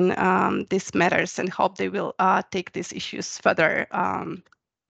 interest in these matters and hope they will take these issues further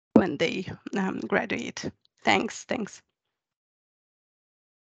when they graduate. Thanks.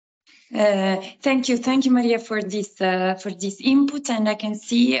 Thank you, Maria, for this input. And I can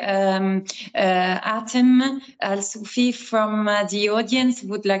see Atem Al-Sufi from the audience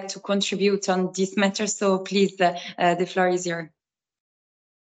would like to contribute on this matter. So please, the floor is yours.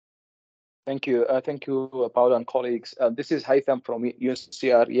 Thank you, Paula and colleagues. This is Haytham from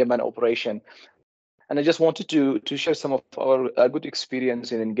UNCR Yemen operation. And I just wanted to share some of our good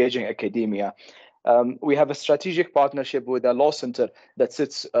experience in engaging academia. We have a strategic partnership with a law center that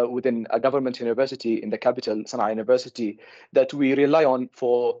sits within a government university in the capital, Sana'a University, that we rely on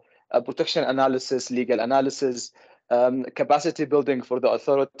for protection analysis, legal analysis, capacity building for the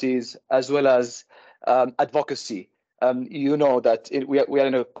authorities, as well as advocacy. You know that we are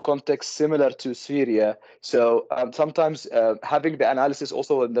in a context similar to Syria. So sometimes having the analysis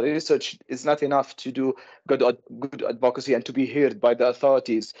also in the research is not enough to do good advocacy and to be heard by the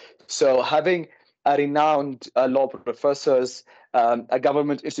authorities. So having a renowned law professors, a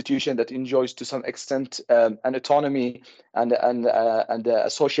government institution that enjoys to some extent an autonomy and a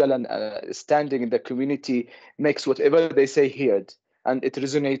social and standing in the community makes whatever they say heard. And it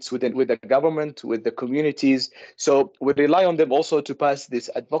resonates with the government, with the communities. So we rely on them also to pass these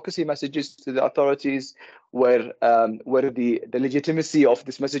advocacy messages to the authorities, where the legitimacy of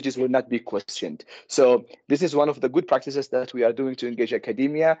these messages will not be questioned. So this is one of the good practices that we are doing to engage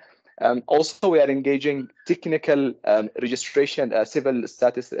academia. Also, we are engaging technical registration, civil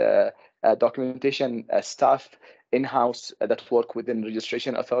status documentation staff in-house that work within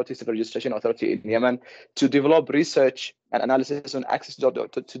registration authorities, civil registration authority in Yemen, to develop research and analysis on access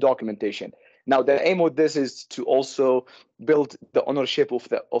to documentation. Now, the aim of this is to also build the ownership of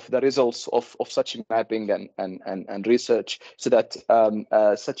the results of such mapping and research, so that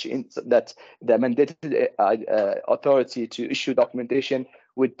that the mandated authority to issue documentation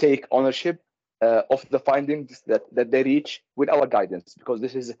would take ownership of the findings that they reach with our guidance, because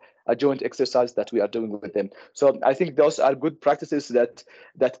this is a joint exercise that we are doing with them. So I think those are good practices that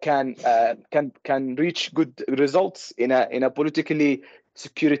can reach good results in a politically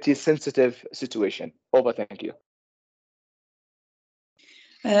security sensitive situation. Over, thank you.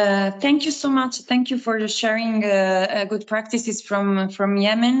 Thank you so much. Thank you for sharing good practices from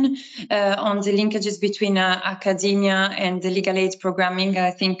Yemen on the linkages between academia and the legal aid programming.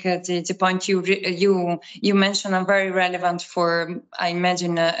 I think the point you mentioned are very relevant for, I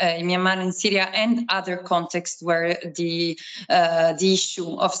imagine, Myanmar and Syria and other contexts where the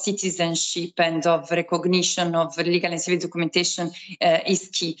issue of citizenship and of recognition of legal and civil documentation is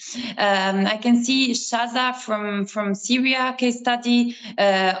key. I can see Shaza from Syria case study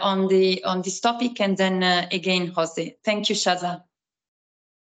on this topic, and then again Jose. Thank you, Shaza.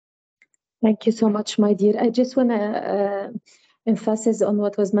 Thank you so much, my dear. I just want to emphasis on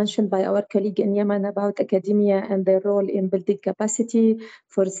what was mentioned by our colleague in Yemen about academia and their role in building capacity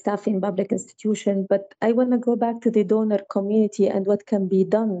for staff in public institutions. But I want to go back to the donor community and what can be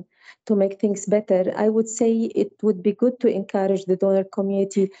done to make things better. I would say it would be good to encourage the donor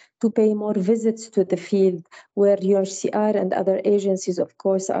community to pay more visits to the field where UNHCR and other agencies, of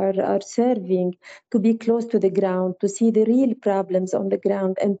course, are serving, to be close to the ground, to see the real problems on the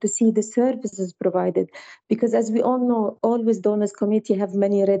ground and to see the services provided. Because as we all know, always donors community have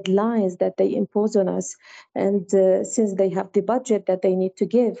many red lines that they impose on us. And since they have the budget that they need to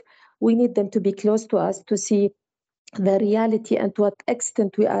give, we need them to be close to us to see the reality and to what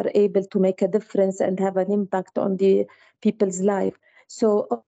extent we are able to make a difference and have an impact on the people's life.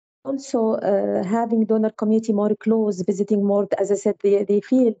 So also having donor community more close, visiting more, as I said, the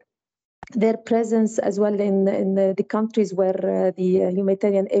field, their presence as well in the countries where the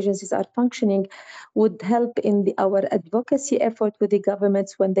humanitarian agencies are functioning would help in our advocacy effort with the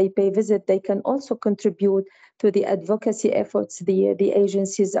governments. When they pay visit, they can also contribute to the advocacy efforts the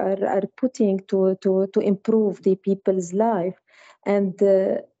agencies are putting to improve the people's life. And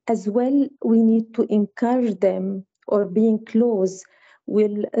as well, we need to encourage them, or being close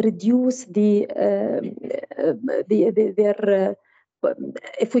will reduce their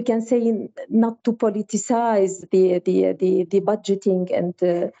if we can say, not to politicize the budgeting and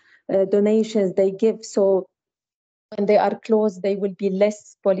donations they give. So when they are close, they will be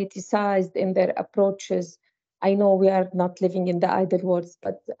less politicized in their approaches. I know we are not living in the ideal world,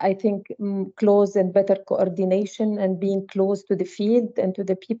 but I think close and better coordination and being close to the field and to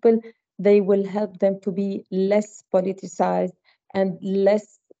the people, they will help them to be less politicized and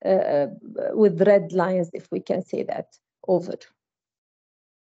less with red lines, if we can say that. Over.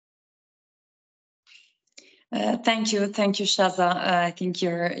 Thank you, Shaza. I think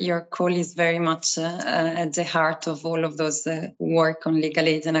your call is very much at the heart of all of those work on legal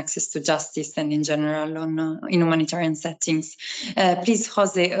aid and access to justice, and in general on in humanitarian settings. Please,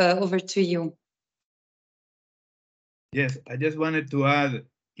 Jose, over to you. Yes, I just wanted to add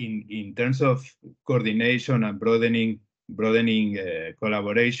in terms of coordination and broadening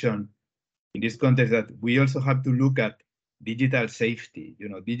collaboration in this context, that we also have to look at digital safety. You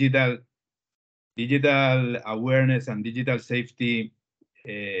know, digital awareness and digital safety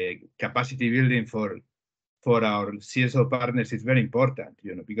capacity building for our CSO partners is very important,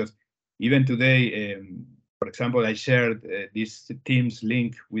 you know, because even today, for example, I shared this Teams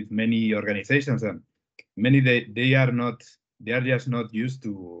link with many organizations, and many they are just not used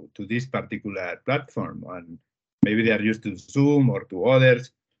to this particular platform, and maybe they are used to Zoom or to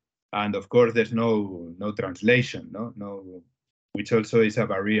others, and of course there's no translation, no, which also is a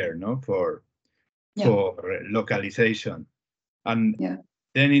barrier, no, for localization. And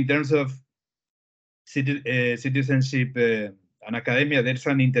then in terms of citizenship and academia, there's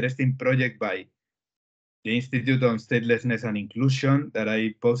an interesting project by the Institute on Statelessness and Inclusion that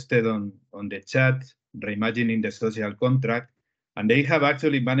I posted on the chat, Reimagining the Social Contract, and they have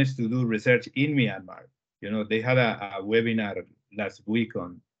actually managed to do research in Myanmar. You know, they had a webinar last week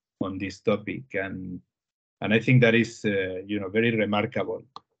on this topic, and I think that is you know, very remarkable.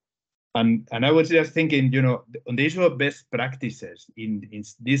 And I was just thinking, you know, on the issue of best practices in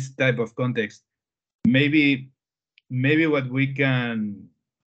this type of context, maybe what we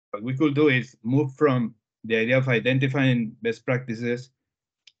could do is move from the idea of identifying best practices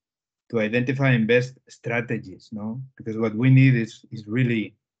to identifying best strategies, no? Because what we need is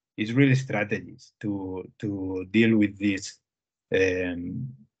really strategies to deal with these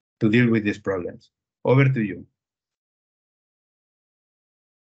problems. Over to you.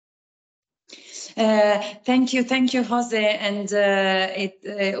 Thank you, Jose, and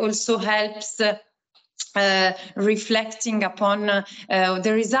it also helps reflecting upon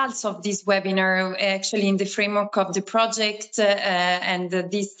the results of this webinar, actually in the framework of the project, and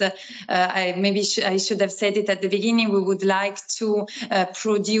this I should have said it at the beginning. We would like to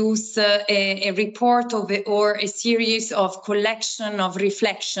produce a report or a series of collection of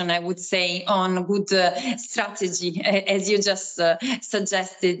reflection, I would say, on good strategy, as you just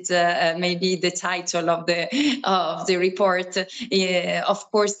suggested. Maybe the title of the report.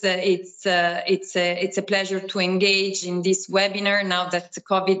 Of course, it's a pleasure to engage in this webinar now that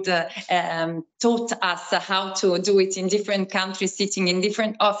COVID taught us how to do it in different countries, sitting in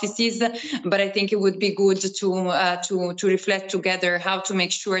different offices. But I think it would be good to reflect together how to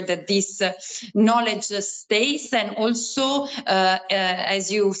make sure that this knowledge stays, and also,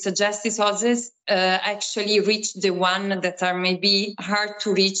 as you suggested, Jose, actually reach the one that are maybe hard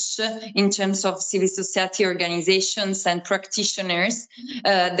to reach in terms of civil society organizations and practitioners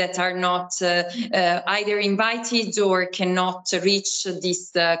that are not either invited or cannot reach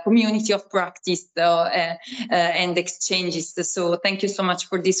this community of practice and exchanges. So thank you so much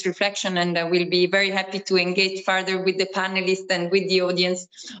for this reflection, and I will be very happy to engage further with the panelists and with the audience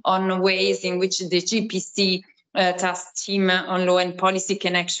on ways in which the GPC task team on law and policy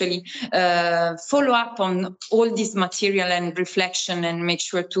can actually follow up on all this material and reflection and make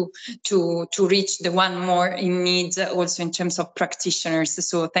sure to reach the one more in need also in terms of practitioners.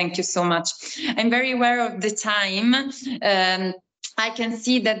 So thank you so much. I'm very aware of the time. I can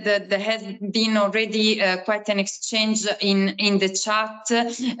see that there has been already quite an exchange in the chat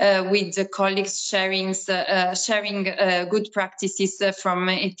with the colleagues sharing good practices from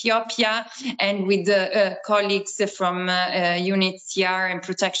Ethiopia, and with colleagues from UNHCR and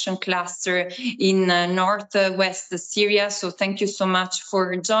Protection Cluster in northwest Syria. So thank you so much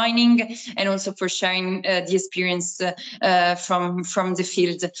for joining and also for sharing the experience from the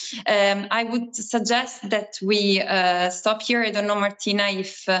field. I would suggest that we stop here. I don't know, Martina,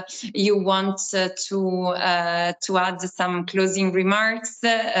 if you want to add some closing remarks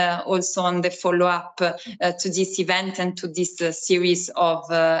also on the follow-up to this event and to this series of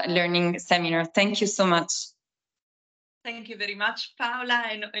learning seminar. Thank you so much. Thank you very much, Paola,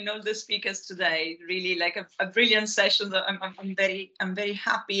 and all the speakers today. Really, like a brilliant session. I'm very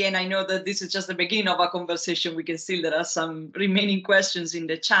happy, and I know that this is just the beginning of our conversation. There are some remaining questions in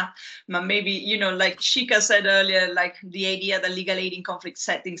the chat, but maybe, you know, like Shika said earlier, like the idea that legal aid in conflict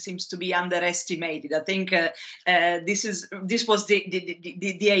settings seems to be underestimated. I think this was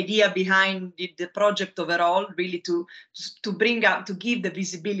the idea behind the project overall, really to bring up, to give the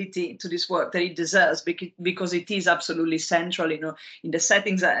visibility to this work that it deserves, because it is absolutely central, you know, in the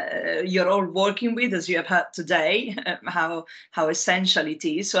settings you're all working with, as you have heard today, how essential it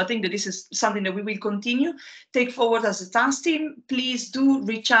is. So I think that this is something that we will continue take forward as a task team. Please do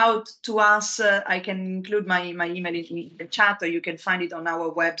reach out to us. I can include my email in the chat, or you can find it on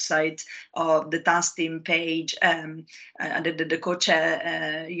our website or the task team page. The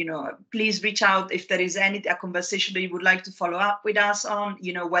co-chair, you know, please reach out if there is a conversation that you would like to follow up with us on,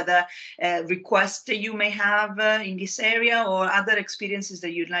 you know, whether requests that you may have in this area or other experiences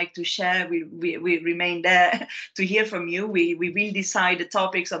that you'd like to share. We remain there to hear from you. We will decide the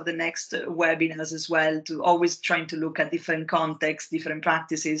topics of the next webinars as well, to always trying to look at different contexts, different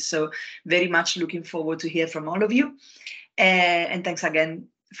practices. So very much looking forward to hear from all of you. And thanks again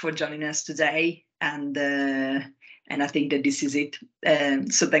for joining us today. And I think that this is it.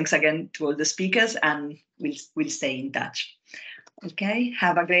 So thanks again to all the speakers, and we'll stay in touch. Okay,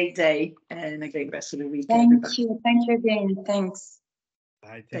 have a great day and a great rest of the week. Thank you again. Thanks.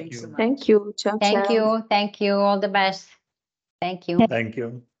 Bye. Thanks so much. Thank you. Ciao, ciao. Thank you. All the best. Thank you. Thank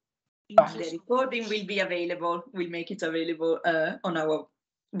you. The recording will be available. We'll make it available on our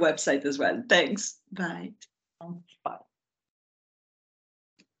website as well. Thanks. Bye. Bye.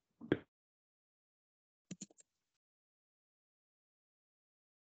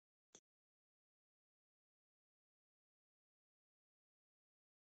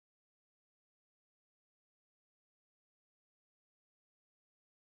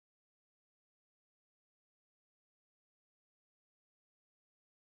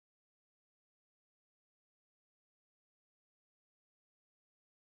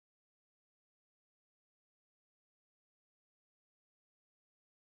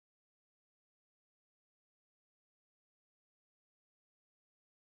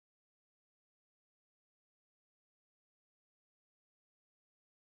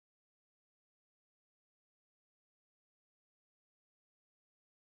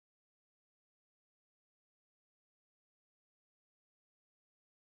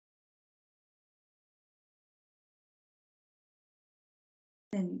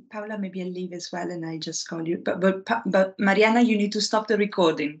 And Paola, maybe I'll leave as well, and I just call you. But Mariana, you need to stop the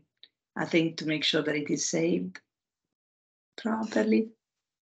recording, I think, to make sure that it is saved properly.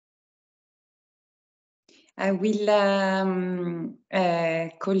 I will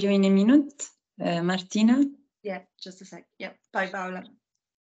call you in a minute, Martina. Yeah, just a sec. Yeah, bye, Paola.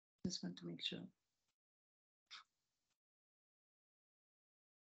 Just want to make sure.